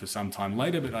happen for some time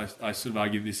later, but I sort of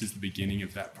argue this is the beginning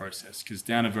of that process, because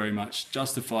Downer very much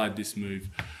justified this move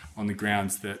on the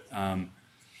grounds that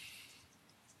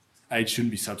aid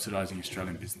shouldn't be subsidising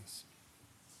Australian business.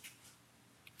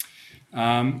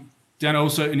 Downer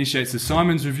also initiates the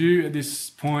Simons Review at this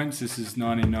point. This is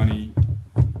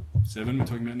 1997 we're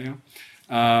talking about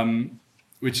now,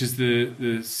 which is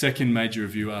the second major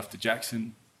review after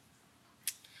Jackson.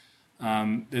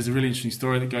 There's a really interesting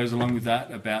story that goes along with that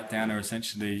about Downer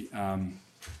essentially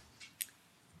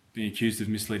being accused of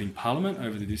misleading Parliament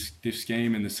over the DIF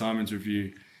scheme, and the Simons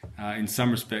Review in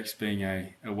some respects being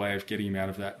a way of getting him out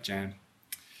of that jam.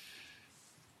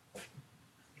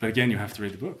 But again, you have to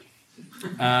read the book.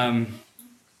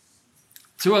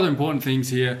 Two other important things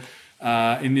here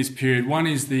in this period. One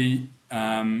is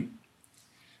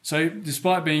so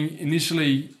despite being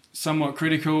initially somewhat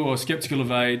critical or sceptical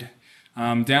of aid,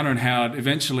 Downer and Howard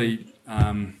eventually, I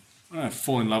don't know if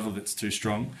fall in love with it's too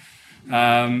strong,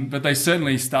 but they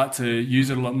certainly start to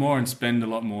use it a lot more and spend a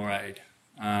lot more aid,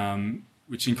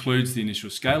 which includes the initial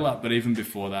scale-up, but even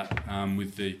before that,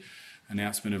 with the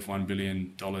announcement of $1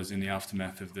 billion in the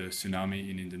aftermath of the tsunami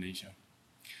in Indonesia.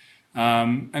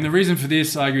 And the reason for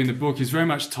this, I argue in the book, is very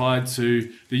much tied to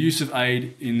the use of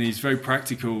aid in these very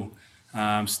practical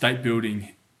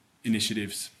state-building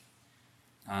initiatives.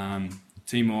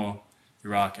 Timor,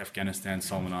 Iraq, Afghanistan,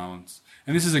 Solomon Islands.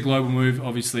 And this is a global move.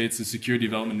 Obviously, it's a security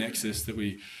development nexus that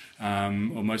we,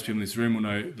 or most people in this room will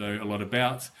know a lot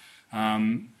about.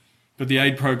 But the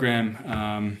aid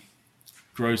program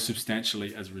grows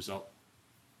substantially as a result.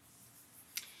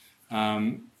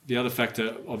 The other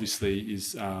factor, obviously,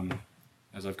 is,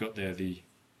 as I've got there, the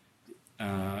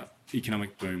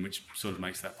economic boom, which sort of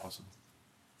makes that possible.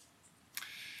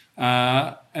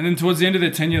 And then towards the end of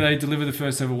their tenure, they deliver the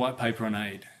first ever white paper on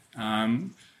aid,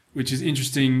 which is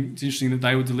interesting. It's interesting that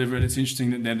they would deliver it. It's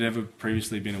interesting that there'd never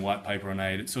previously been a white paper on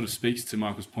aid. It sort of speaks to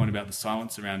Michael's point about the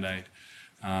silence around aid,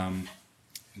 and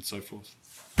so forth.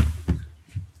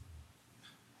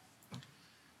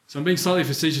 So I'm being slightly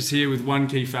facetious here with one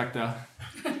key factor,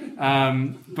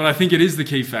 but I think it is the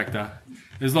key factor.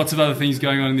 There's lots of other things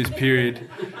going on in this period,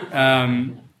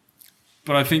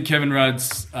 but I think Kevin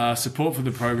Rudd's support for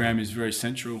the program is very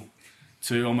central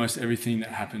to almost everything that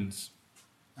happens.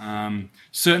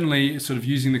 Certainly, sort of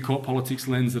using the court politics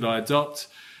lens that I adopt,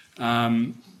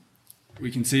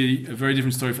 we can see a very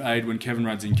different story for aid when Kevin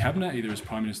Rudd's in cabinet, either as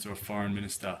Prime Minister or Foreign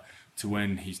Minister, to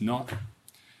when he's not.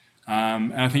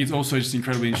 And I think it's also just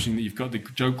incredibly interesting that you've got the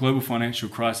global financial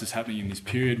crisis happening in this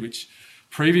period, which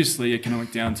previously economic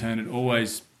downturn had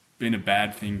always been a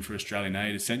bad thing for Australian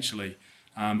aid, essentially.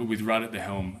 But with Rudd at the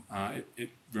helm,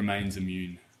 it remains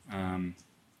immune.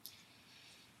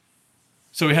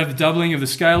 So we have the doubling of the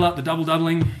scale-up, the double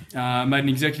doubling, made an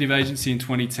executive agency in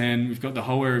 2010. We've got the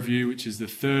Holway Review, which is the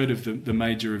third of the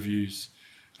major reviews.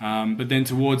 But then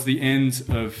towards the end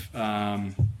of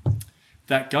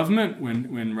that government,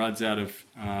 when Rudd's out of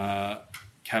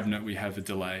cabinet, we have a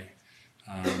delay,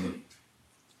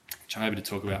 which I'm able to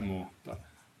talk about more, but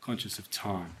conscious of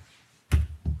time.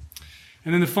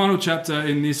 And then the final chapter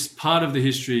in this part of the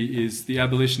history is the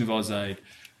abolition of AusAid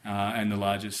and the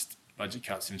largest budget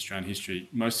cuts in Australian history.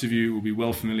 Most of you will be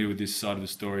well familiar with this side of the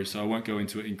story, so I won't go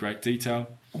into it in great detail.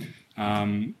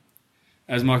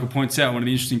 As Michael points out, one of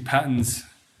the interesting patterns,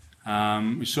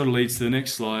 which sort of leads to the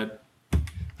next slide,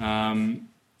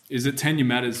 is that tenure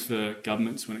matters for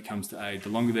governments when it comes to aid. The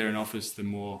longer they're in office, the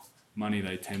more money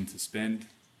they tend to spend.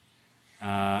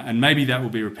 And maybe that will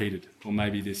be repeated, or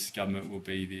maybe this government will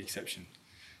be the exception.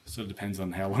 Sort of depends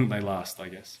on how long they last, I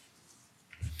guess.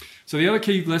 So the other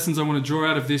key lessons I want to draw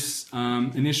out of this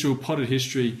initial potted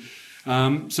history,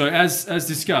 so as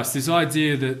discussed, this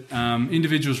idea that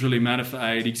individuals really matter for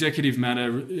aid,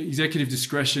 executive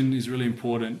discretion is really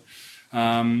important.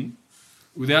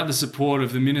 Without the support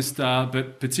of the minister,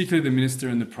 but particularly the minister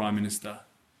and the prime minister,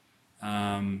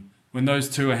 when those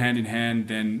two are hand in hand,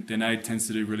 then aid tends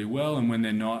to do really well, and when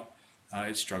they're not,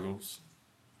 it struggles.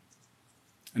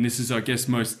 And this is, I guess,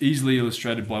 most easily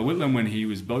illustrated by Whitlam when he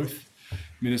was both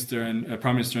minister and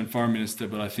prime minister and foreign minister,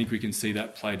 but I think we can see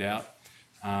that played out.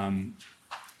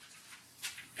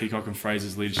 Peacock and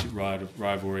Fraser's leadership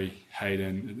rivalry,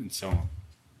 Hayden, and so on.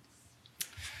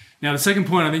 Now, the second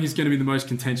point I think is going to be the most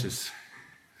contentious.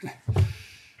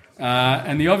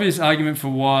 And the obvious argument for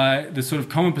why the sort of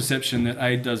common perception that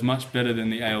aid does much better than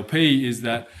the ALP is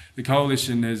that the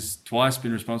coalition has twice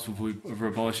been responsible for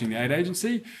abolishing the aid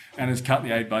agency and has cut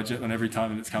the aid budget on every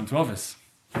time that it's come to office,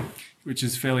 which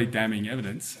is fairly damning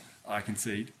evidence, I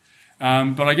concede.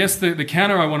 But I guess the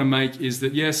counter I want to make is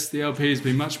that, yes, the ALP has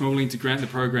been much more willing to grant the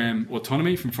program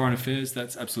autonomy from foreign affairs.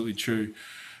 That's absolutely true.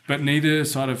 But neither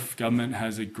side of government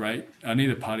has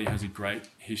neither party has a great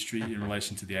history in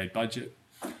relation to the aid budget.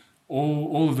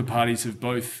 All of the parties have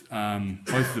both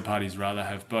of the parties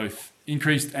have both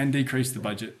increased and decreased the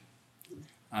budget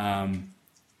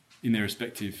in their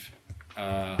respective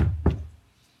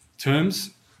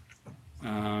terms.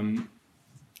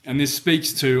 And this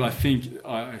speaks to, I think,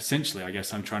 essentially, I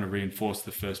guess I'm trying to reinforce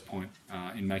the first point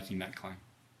in making that claim.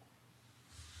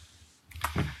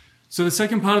 So the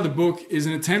second part of the book is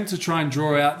an attempt to try and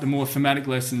draw out the more thematic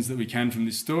lessons that we can from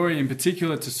this story, in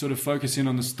particular to sort of focus in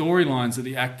on the storylines that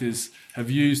the actors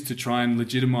have used to try and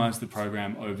legitimise the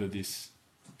program over this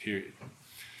period.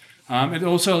 It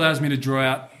also allows me to draw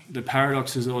out the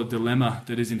paradoxes or dilemma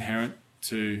that is inherent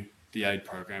to the aid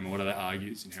program, or what I argue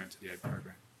is inherent to the aid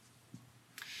program.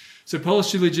 So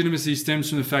policy legitimacy stems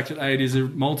from the fact that aid is a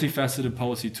multifaceted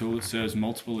policy tool that serves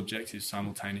multiple objectives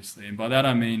simultaneously. And by that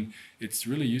I mean it's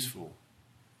really useful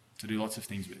to do lots of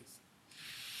things with.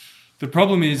 The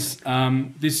problem is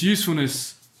this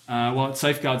usefulness, while it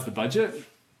safeguards the budget,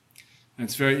 and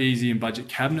it's very easy in budget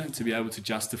cabinet to be able to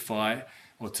justify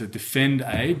or to defend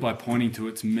aid by pointing to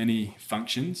its many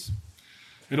functions,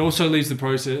 it also leaves the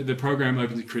program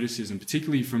open to criticism,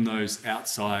 particularly from those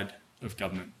outside of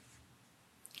government.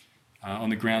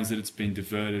 On the grounds that it's been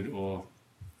diverted or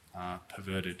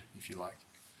perverted, if you like,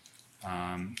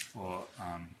 or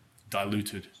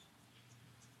diluted,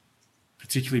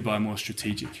 particularly by more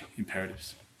strategic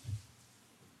imperatives.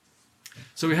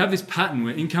 So we have this pattern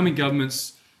where incoming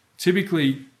governments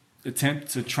typically attempt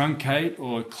to truncate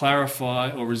or clarify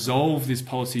or resolve this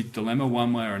policy dilemma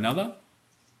one way or another.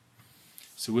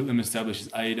 So Whitlam establishes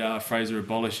ADA, Fraser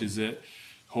abolishes it,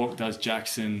 Hawke does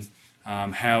Jackson,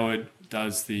 Howard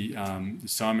does the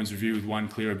Simons Review with one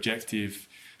clear objective,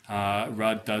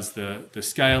 Rudd does the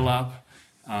scale up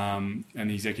and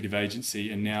the executive agency,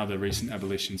 and now the recent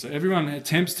abolition. So everyone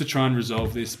attempts to try and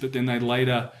resolve this, but then they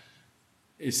later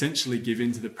essentially give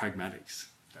in to the pragmatics.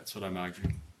 That's what I'm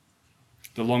arguing.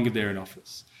 The longer they're in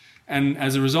office. And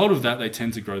as a result of that, they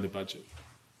tend to grow the budget.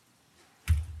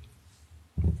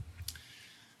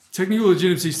 Technical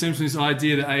legitimacy stems from this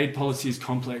idea that aid policy is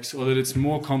complex, or that it's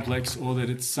more complex, or that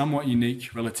it's somewhat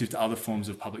unique relative to other forms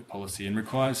of public policy and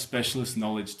requires specialist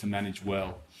knowledge to manage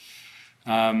well.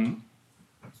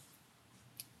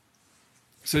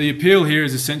 So the appeal here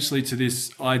is essentially to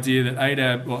this idea that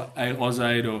ADAB or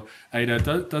AusAid or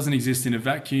ADA doesn't exist in a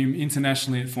vacuum.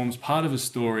 Internationally, it forms part of a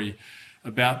story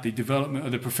about the development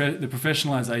of the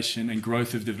professionalisation and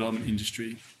growth of the development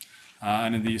industry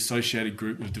and in the associated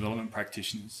group of development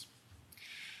practitioners.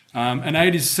 And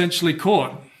aid is essentially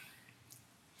caught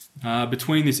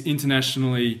between this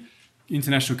international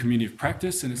community of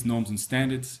practice and its norms and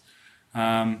standards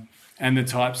and the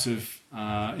types of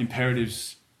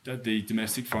imperatives that the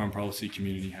domestic foreign policy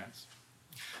community has.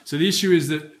 So the issue is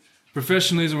that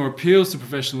professionalism or appeals to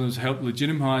professionalism help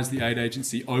legitimise the aid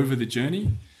agency over the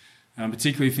journey,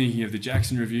 particularly thinking of the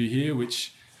Jackson Review here,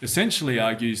 which essentially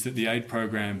argues that the aid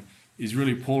program is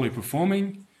really poorly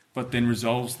performing, but then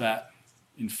resolves that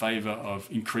in favour of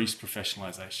increased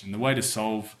professionalisation. The way to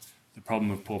solve the problem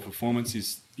of poor performance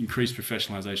is increased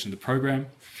professionalisation of the program.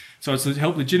 So it's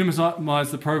helped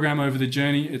legitimise the program over the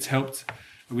journey. It's helped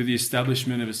with the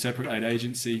establishment of a separate aid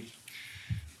agency.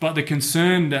 But the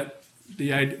concern that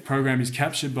the aid program is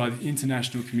captured by the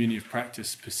international community of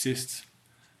practice persists,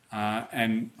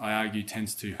 and I argue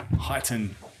tends to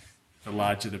heighten the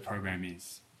larger the program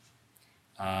is.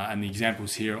 And the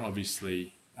examples here are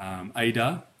obviously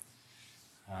ADAR,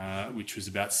 which was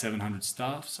about 700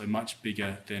 staff, so much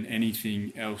bigger than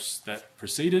anything else that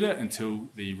preceded it until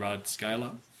the RUD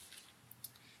scale-up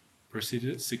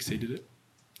succeeded it,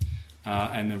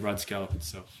 and the RUD scale-up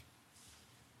itself.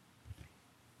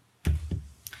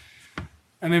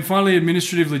 And then finally,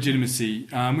 administrative legitimacy,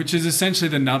 which is essentially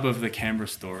the nub of the Canberra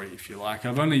story, if you like.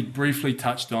 I've only briefly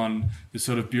touched on the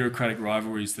sort of bureaucratic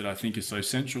rivalries that I think are so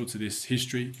central to this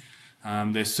history.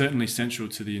 They're certainly central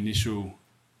to the initial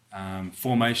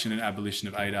formation and abolition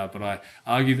of ADAR, but I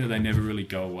argue that they never really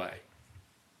go away.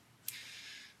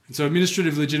 And so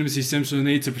administrative legitimacy stems from the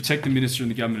need to protect the minister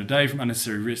and the government today from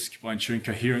unnecessary risk by ensuring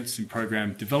coherence in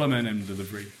program development and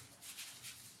delivery.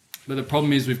 But the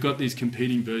problem is we've got these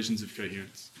competing versions of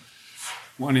coherence.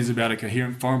 One is about a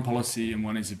coherent foreign policy and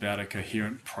one is about a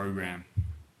coherent program.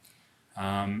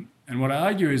 And what I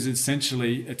argue is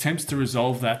essentially attempts to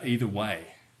resolve that either way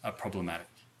are problematic.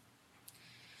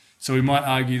 So we might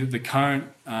argue that the current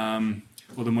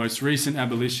or the most recent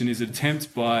abolition is an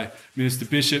attempt by Minister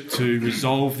Bishop to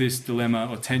resolve this dilemma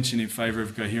or tension in favour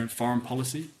of coherent foreign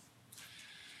policy.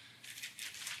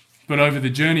 But over the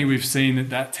journey we've seen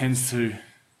that tends to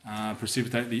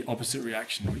precipitate the opposite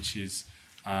reaction, which is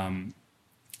that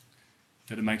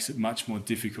it makes it much more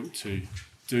difficult to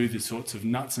do the sorts of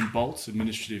nuts and bolts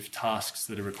administrative tasks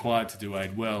that are required to do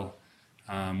aid well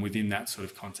within that sort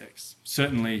of context.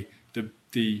 Certainly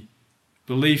the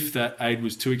belief that aid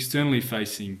was too externally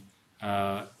facing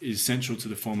is central to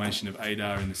the formation of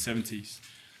ADAR in the 70s.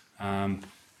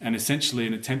 And essentially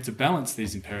an attempt to balance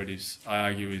these imperatives, I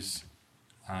argue, is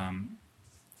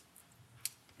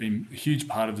been a huge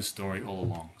part of the story all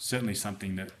along. Certainly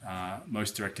something that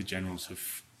most Director Generals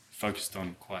have focused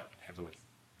on quite heavily.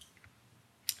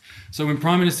 So when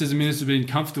Prime Ministers and Ministers have been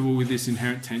comfortable with this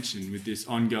inherent tension, with this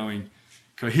ongoing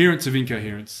coherence of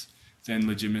incoherence, then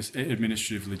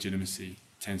administrative legitimacy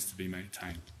tends to be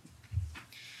maintained.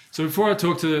 So before I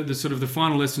talk to the sort of the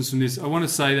final lessons from this, I want to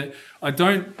say that I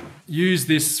don't use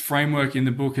this framework in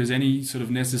the book as any sort of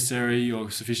necessary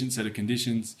or sufficient set of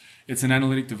conditions. It's an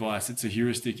analytic device. It's a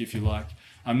heuristic, if you like.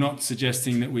 I'm not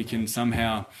suggesting that we can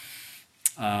somehow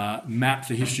map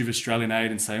the history of Australian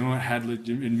aid and say, oh, it had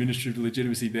administrative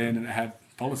legitimacy then and it had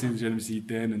policy legitimacy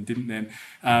then and didn't then.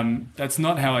 That's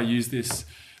not how I use this.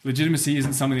 Legitimacy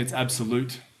isn't something that's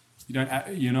absolute.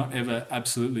 You're not ever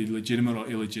absolutely legitimate or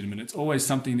illegitimate. It's always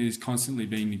something that is constantly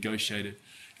being negotiated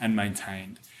and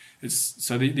maintained.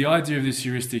 So the idea of this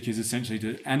heuristic is essentially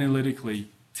to analytically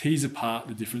tease apart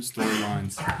the different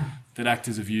storylines that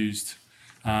actors have used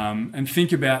and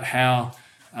think about how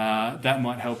that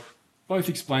might help both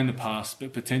explain the past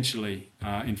but potentially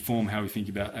inform how we think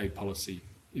about aid policy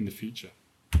in the future.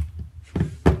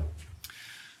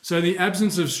 So the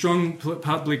absence of strong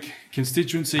public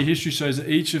constituency, history shows that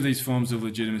each of these forms of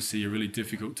legitimacy are really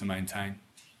difficult to maintain.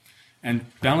 And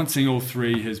balancing all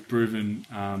three has proven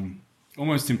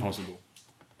almost impossible.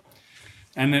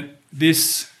 And that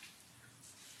this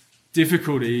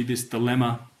difficulty, this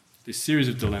dilemma, this series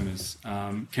of dilemmas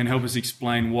can help us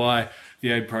explain why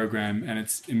the aid program and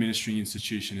its administering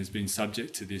institution has been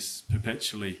subject to this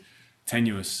perpetually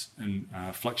tenuous and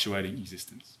fluctuating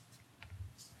existence.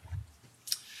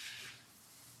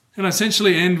 And I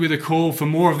essentially end with a call for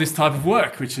more of this type of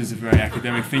work, which is a very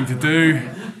academic thing to do.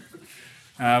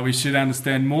 We should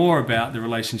understand more about the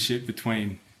relationship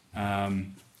between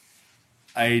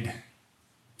aid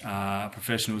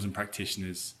professionals and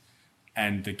practitioners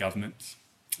and the government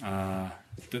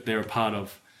that they're a part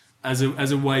of as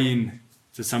a way in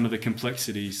to some of the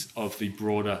complexities of the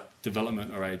broader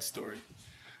development or aid story.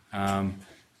 So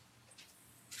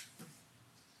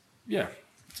I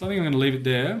think I'm going to leave it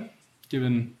there,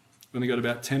 given we've only got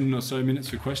about 10 or so minutes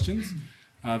for questions.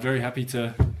 Very happy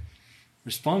to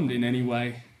respond in any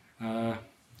way to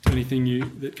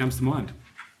anything that comes to mind.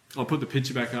 I'll put the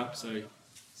picture back up, so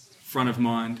front of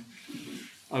mind.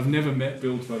 I've never met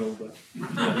Bill Tweddle, but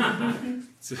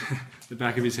the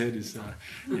back of his head is,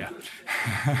 yeah.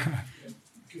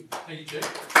 Thank you, Jack.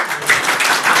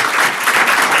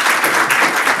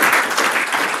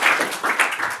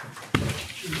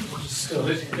 I'll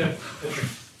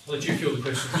let you field the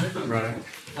questions. Right.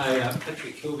 Hey,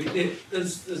 Patrick Kilby.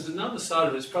 There's another side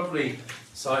of it. It's probably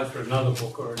side for another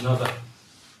book or another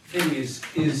thing. Is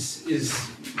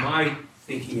my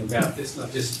thinking about this, and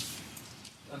I've just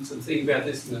done some thinking about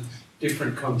this in a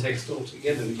different context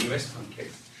altogether, the US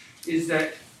context, is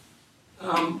that,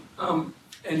 and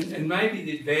maybe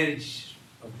the advantage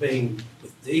of being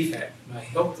with DFAT may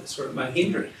help this or it may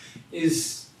hinder it,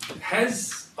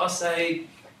 has AusAid,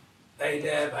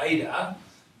 ADAB, ADAR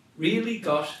really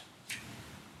got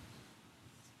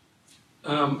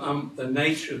the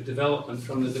nature of development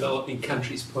from the developing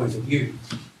country's point of view?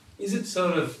 Is it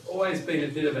sort of always been a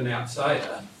bit of an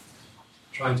outsider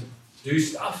trying to do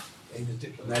stuff, either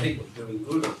diplomatic or doing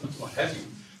good or what have you,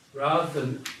 rather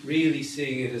than really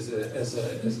seeing it as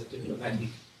a diplomatic,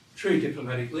 true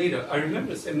diplomatic leader? I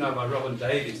remember a seminar by Robin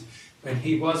Davies when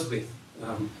he was with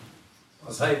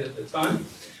Aid at the time,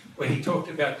 where he talked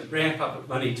about the ramp up of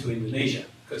money to Indonesia,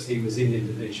 because he was in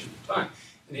Indonesia at the time.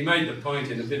 And he made the point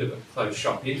in a bit of a closed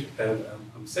shop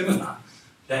seminar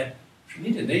that from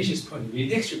Indonesia's point of view,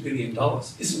 the extra $1 billion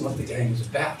isn't what the game is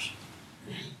about.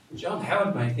 John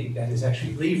Howard may think that is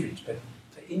actually leverage, but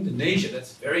for Indonesia,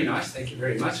 that's very nice, thank you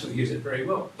very much, we'll use it very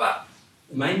well. But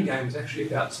the main game is actually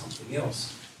about something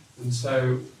else. And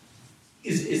so,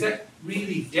 is that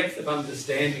really depth of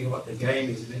understanding of what the game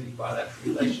is in any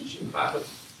bilateral relationship part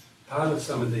of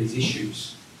some of these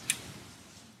issues?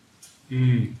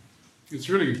 It's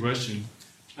a really good question.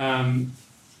 I'm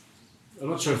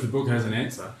not sure if the book has an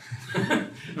answer. I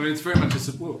mean, it's very much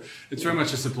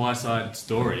a supply side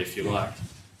story, if you like.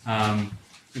 And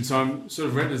so I'm sort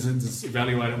of reticent to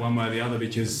evaluate it one way or the other,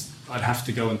 because I'd have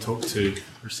to go and talk to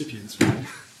recipients, and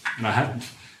I haven't.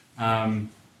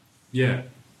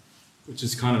 Which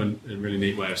is kind of a really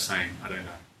neat way of saying I don't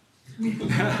know.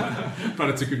 But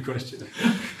it's a good question.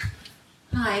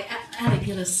 Hi, Anna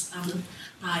Gillis.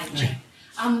 Hi, Jack.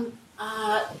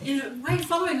 In a way,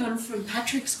 following on from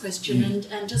Patrick's question,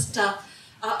 and just,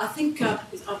 I think I'm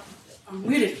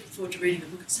really looking forward to reading the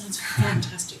book. It sounds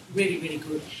fantastic, really, really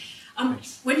good.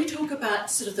 When you talk about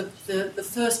sort of the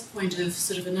first point of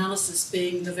sort of analysis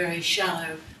being the very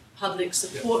shallow public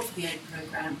support for the aid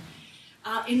program,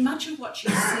 in much of what you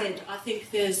said, I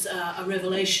think there's a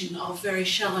revelation of very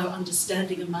shallow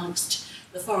understanding amongst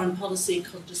the foreign policy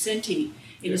cognoscenti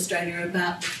in Australia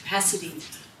about the capacity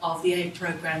of the aid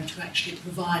program to actually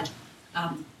provide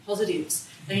positives.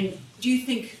 I mean, do you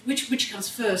think which comes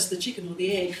first, the chicken or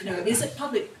the egg? You know, is it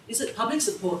public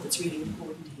support that's really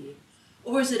important here,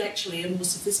 or is it actually a more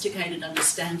sophisticated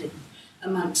understanding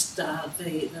amongst the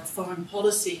foreign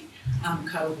policy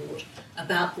cohort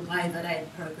about the way that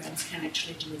aid programs can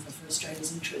actually deliver for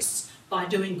Australia's interests by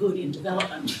doing good in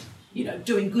development? You know,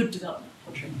 doing good development.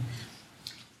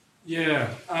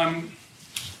 Yeah.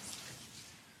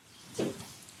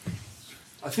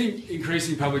 I think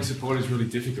increasing public support is really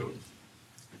difficult.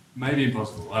 Maybe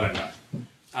impossible, I don't know.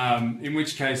 In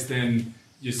which case then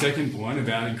your second point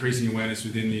about increasing awareness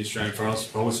within the Australian foreign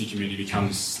policy community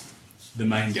becomes the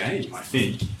main game, I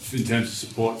think, in terms of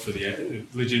support for the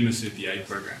legitimacy of the aid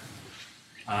program.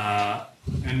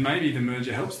 And maybe the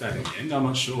merger helps that in the end, I'm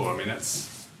not sure. I mean,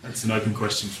 that's an open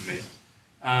question for me.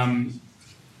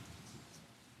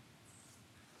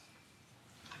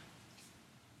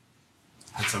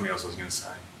 I had something else I was going to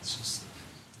say. It's just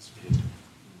disappeared.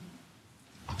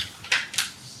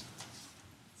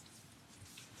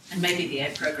 And maybe the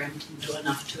aid program didn't do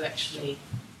enough to actually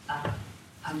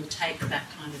undertake that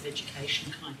kind of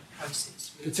education kind of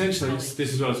process. Potentially, this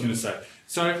is what I was going to say.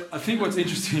 So I think what's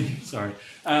interesting,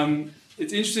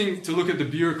 it's interesting to look at the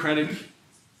bureaucratic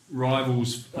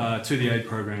rivals to the aid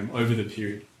program over the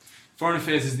period. Foreign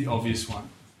affairs is the obvious one,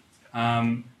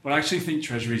 but I actually think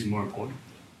Treasury is more important.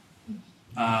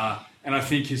 And I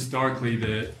think historically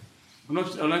I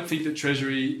don't think that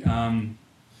Treasury. I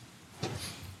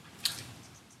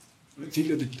don't think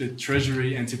that the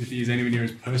Treasury antipathy is anywhere near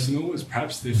as personal as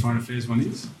perhaps the foreign affairs one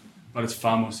is, but it's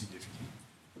far more significant,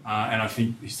 and I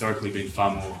think historically been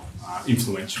far more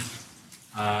influential.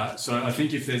 So I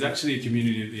think if there's actually a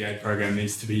community that the aid program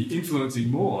needs to be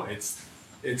influencing more, it's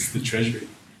the Treasury,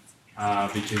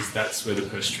 because that's where the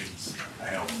purse strings are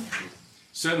held.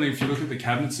 Certainly, if you look at the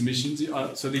cabinet submissions,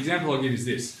 so the example I'll give is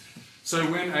this. So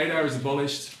when ADAR is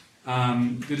abolished,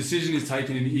 the decision is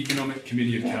taken in the Economic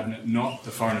Committee of Cabinet, not the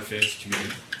Foreign Affairs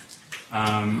Committee.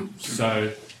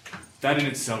 So that in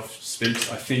itself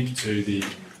speaks, I think, to the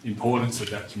importance of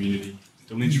that community.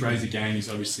 The Lynch Razor game is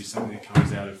obviously something that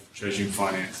comes out of Treasury and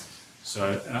Finance.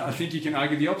 So I think you can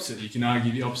argue the opposite. You can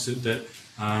argue the opposite that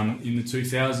in the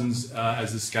 2000s,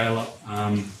 as the scale-up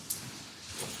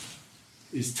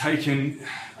is taken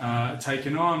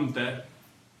on,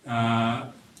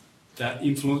 that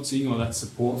influencing or that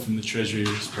support from the Treasury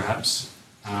is perhaps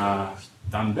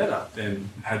done better than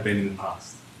had been in the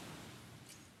past.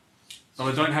 So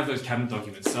I don't have those cabinet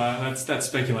documents, so that's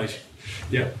speculation.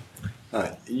 Yeah.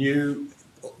 You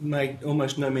make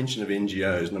almost no mention of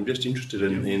NGOs, and I'm just interested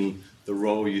in the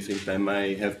role you think they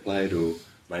may have played or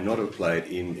may not have played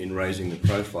in raising the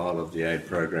profile of the aid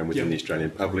program within the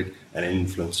Australian public and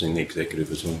influencing the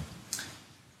executive as well.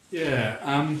 Yeah.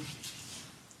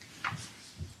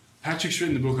 Patrick's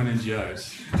written the book on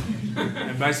NGOs,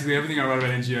 and basically everything I wrote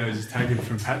about NGOs is taken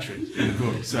from Patrick in the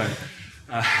book. So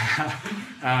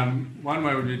one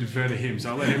way would be to defer to him,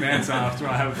 so I'll let him answer after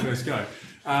I have a first go.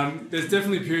 There's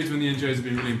definitely periods when the NGOs have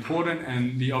been really important,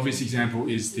 and the obvious example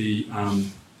is the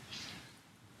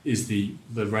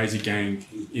Razor Gang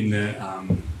in the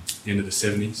end of the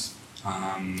 70s.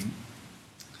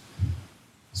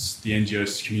 The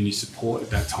NGOs community support at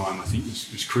that time, I think,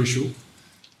 was crucial.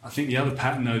 I think the other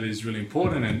pattern, though, that is really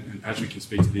important, and Patrick can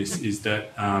speak to this, is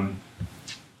that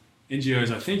NGOs,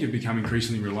 I think, have become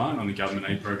increasingly reliant on the government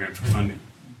aid program for funding.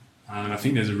 And I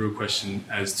think there's a real question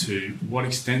as to what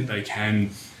extent they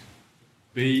can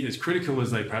be as critical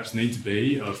as they perhaps need to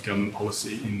be of government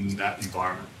policy in that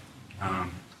environment. I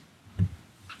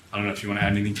don't know if you want to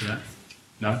add anything to that.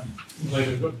 No?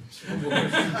 Later.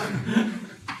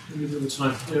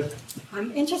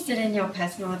 I'm interested in your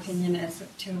personal opinion as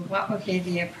to what would be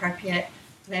the appropriate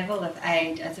level of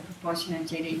aid as a proportion of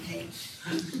GDP.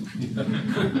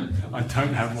 I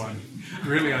don't have one.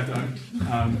 Really, I don't.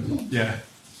 Yeah.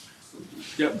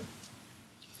 Yep.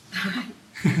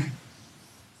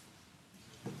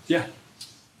 Yeah.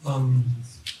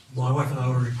 My wife and I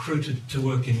were recruited to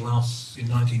work in Laos in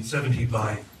 1970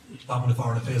 by the Department of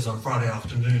Foreign Affairs on Friday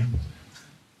afternoon.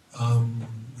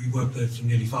 We worked there for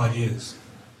nearly 5 years.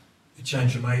 It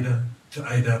changed from AIDA to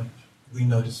ADAP. We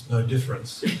noticed no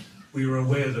difference. We were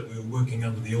aware that we were working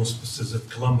under the auspices of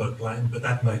Colombo Plan, but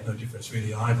that made no difference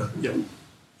really either. Yep.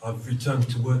 I've returned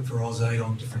to work for AusAid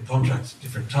on different contracts at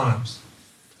different times.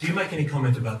 Do you make any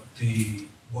comment about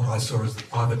what I saw as the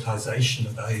privatisation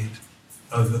of aid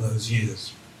over those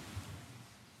years?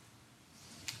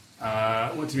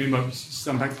 What do you mean by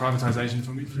unpack privatisation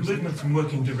for me? The movement from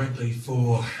working directly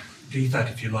for DFAT,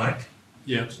 if you like,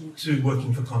 to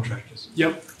working for contractors.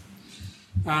 Yep.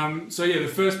 So yeah, the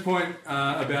first point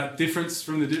about difference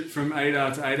from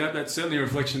ADAR to ADAP, that's certainly a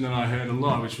reflection that I heard a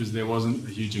lot, which was there wasn't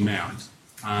a huge amount.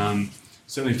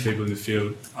 Certainly for people in the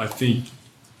field, I think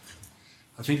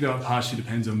that partially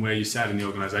depends on where you sat in the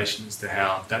organisation as to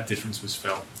how that difference was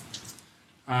felt.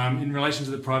 In relation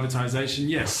to the privatisation,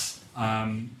 yes,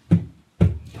 I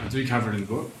do cover it in the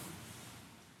book.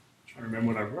 I'm trying to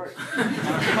remember what I wrote.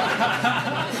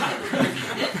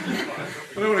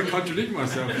 I don't want to contradict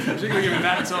myself, particularly given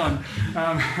that time.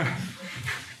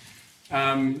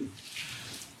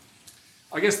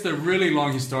 I guess the really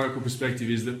long historical perspective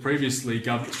is that previously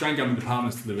Australian government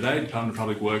departments delivered aid, Department of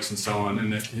Public Works and so on,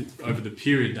 and that over the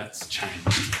period that's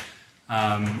changed.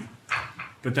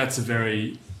 But that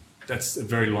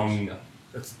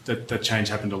change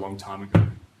happened a long time ago.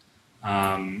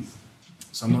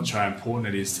 So I'm not sure how important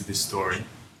it is to this story.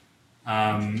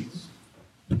 The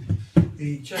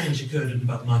change occurred in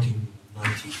about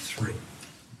 1993.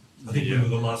 I think we were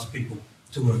the last people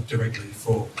to work directly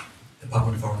for the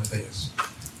Department of Foreign Affairs.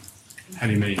 How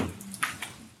do you mean?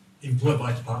 Employed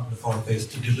by the Department of Foreign Affairs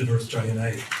to deliver Australian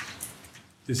aid.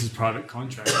 This is private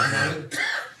contract.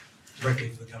 Directly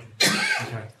for the government.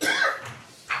 Okay.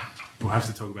 We'll have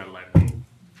to talk about it later.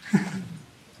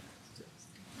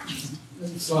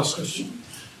 That's the last question.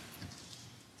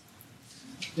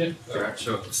 Yeah. All right,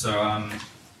 sure. So, I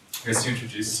guess you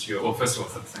introduced first of all,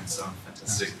 thanks,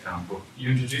 fantastic book.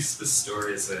 You introduced the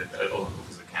story as a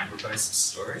Canberra-based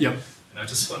story. Yep. And I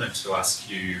just wanted to ask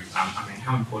you,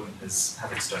 how important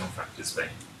have external factors been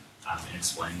in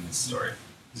explaining this story?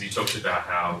 Because you talked about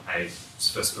how aid was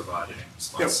first provided in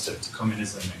response to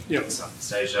communism in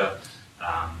Southeast Asia.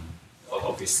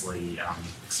 Obviously,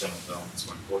 external developments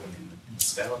were important in the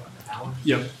scale and the power.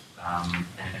 Yep.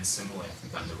 And similarly, I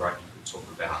think on the right you could talk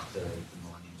about the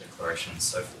Millennium Declaration and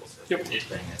so forth, it being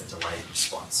a delayed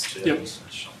response to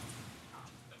international.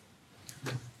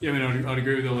 Yeah, I'd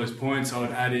agree with all those points. I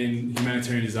would add in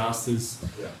humanitarian disasters.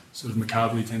 Sort of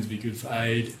macabrely tend to be good for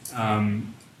aid.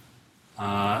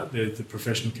 The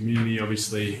professional community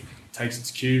obviously takes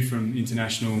its cue from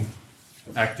international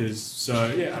actors. So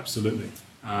yeah, absolutely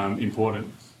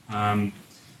important.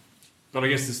 But I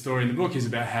guess the story in the book is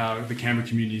about how the Canberra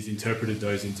community has interpreted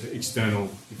those into external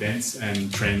events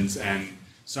and trends and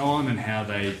so on, and how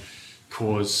they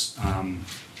cause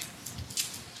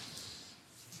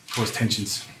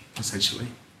tensions, essentially,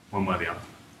 one way or the other.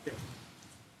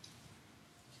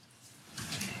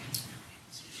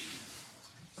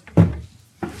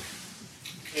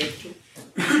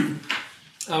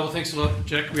 Well, thanks a lot,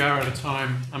 Jack. We are out of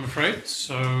time, I'm afraid.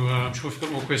 So I'm sure if you've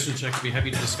got more questions, Jack, I'd be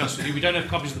happy to discuss with you. We don't have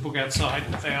copies of the book outside,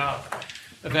 but they are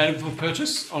available for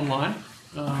purchase online,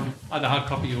 either hard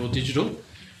copy or digital.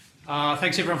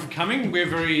 Thanks everyone for coming. We're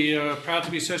very proud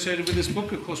to be associated with this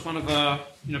book. Of course, one of our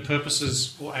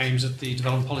purposes or aims at the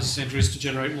Development Policy Centre is to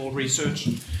generate more research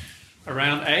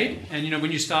around aid. And,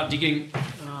 when you start digging,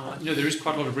 there is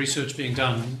quite a lot of research being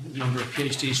done, a number of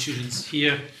PhD students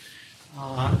here,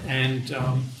 and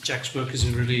Jack's work is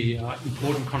a really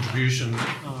important contribution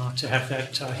to have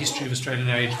that history of Australian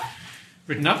aid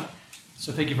written up.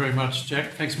 So thank you very much,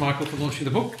 Jack. Thanks, Michael, for launching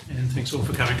the book, and thanks all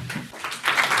for coming.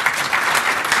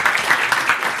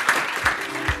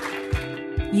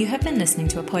 You have been listening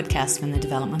to a podcast from the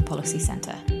Development Policy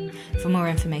Centre. For more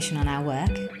information on our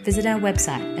work, visit our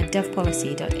website at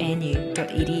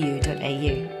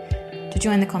devpolicy.anu.edu.au. To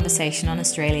join the conversation on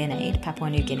Australian aid, Papua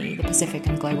New Guinea, the Pacific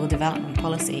and global development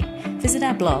policy, visit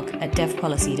our blog at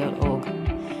devpolicy.org.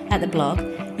 At the blog,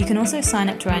 you can also sign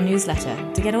up to our newsletter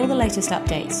to get all the latest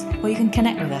updates, or you can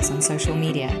connect with us on social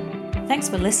media. Thanks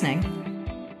for listening.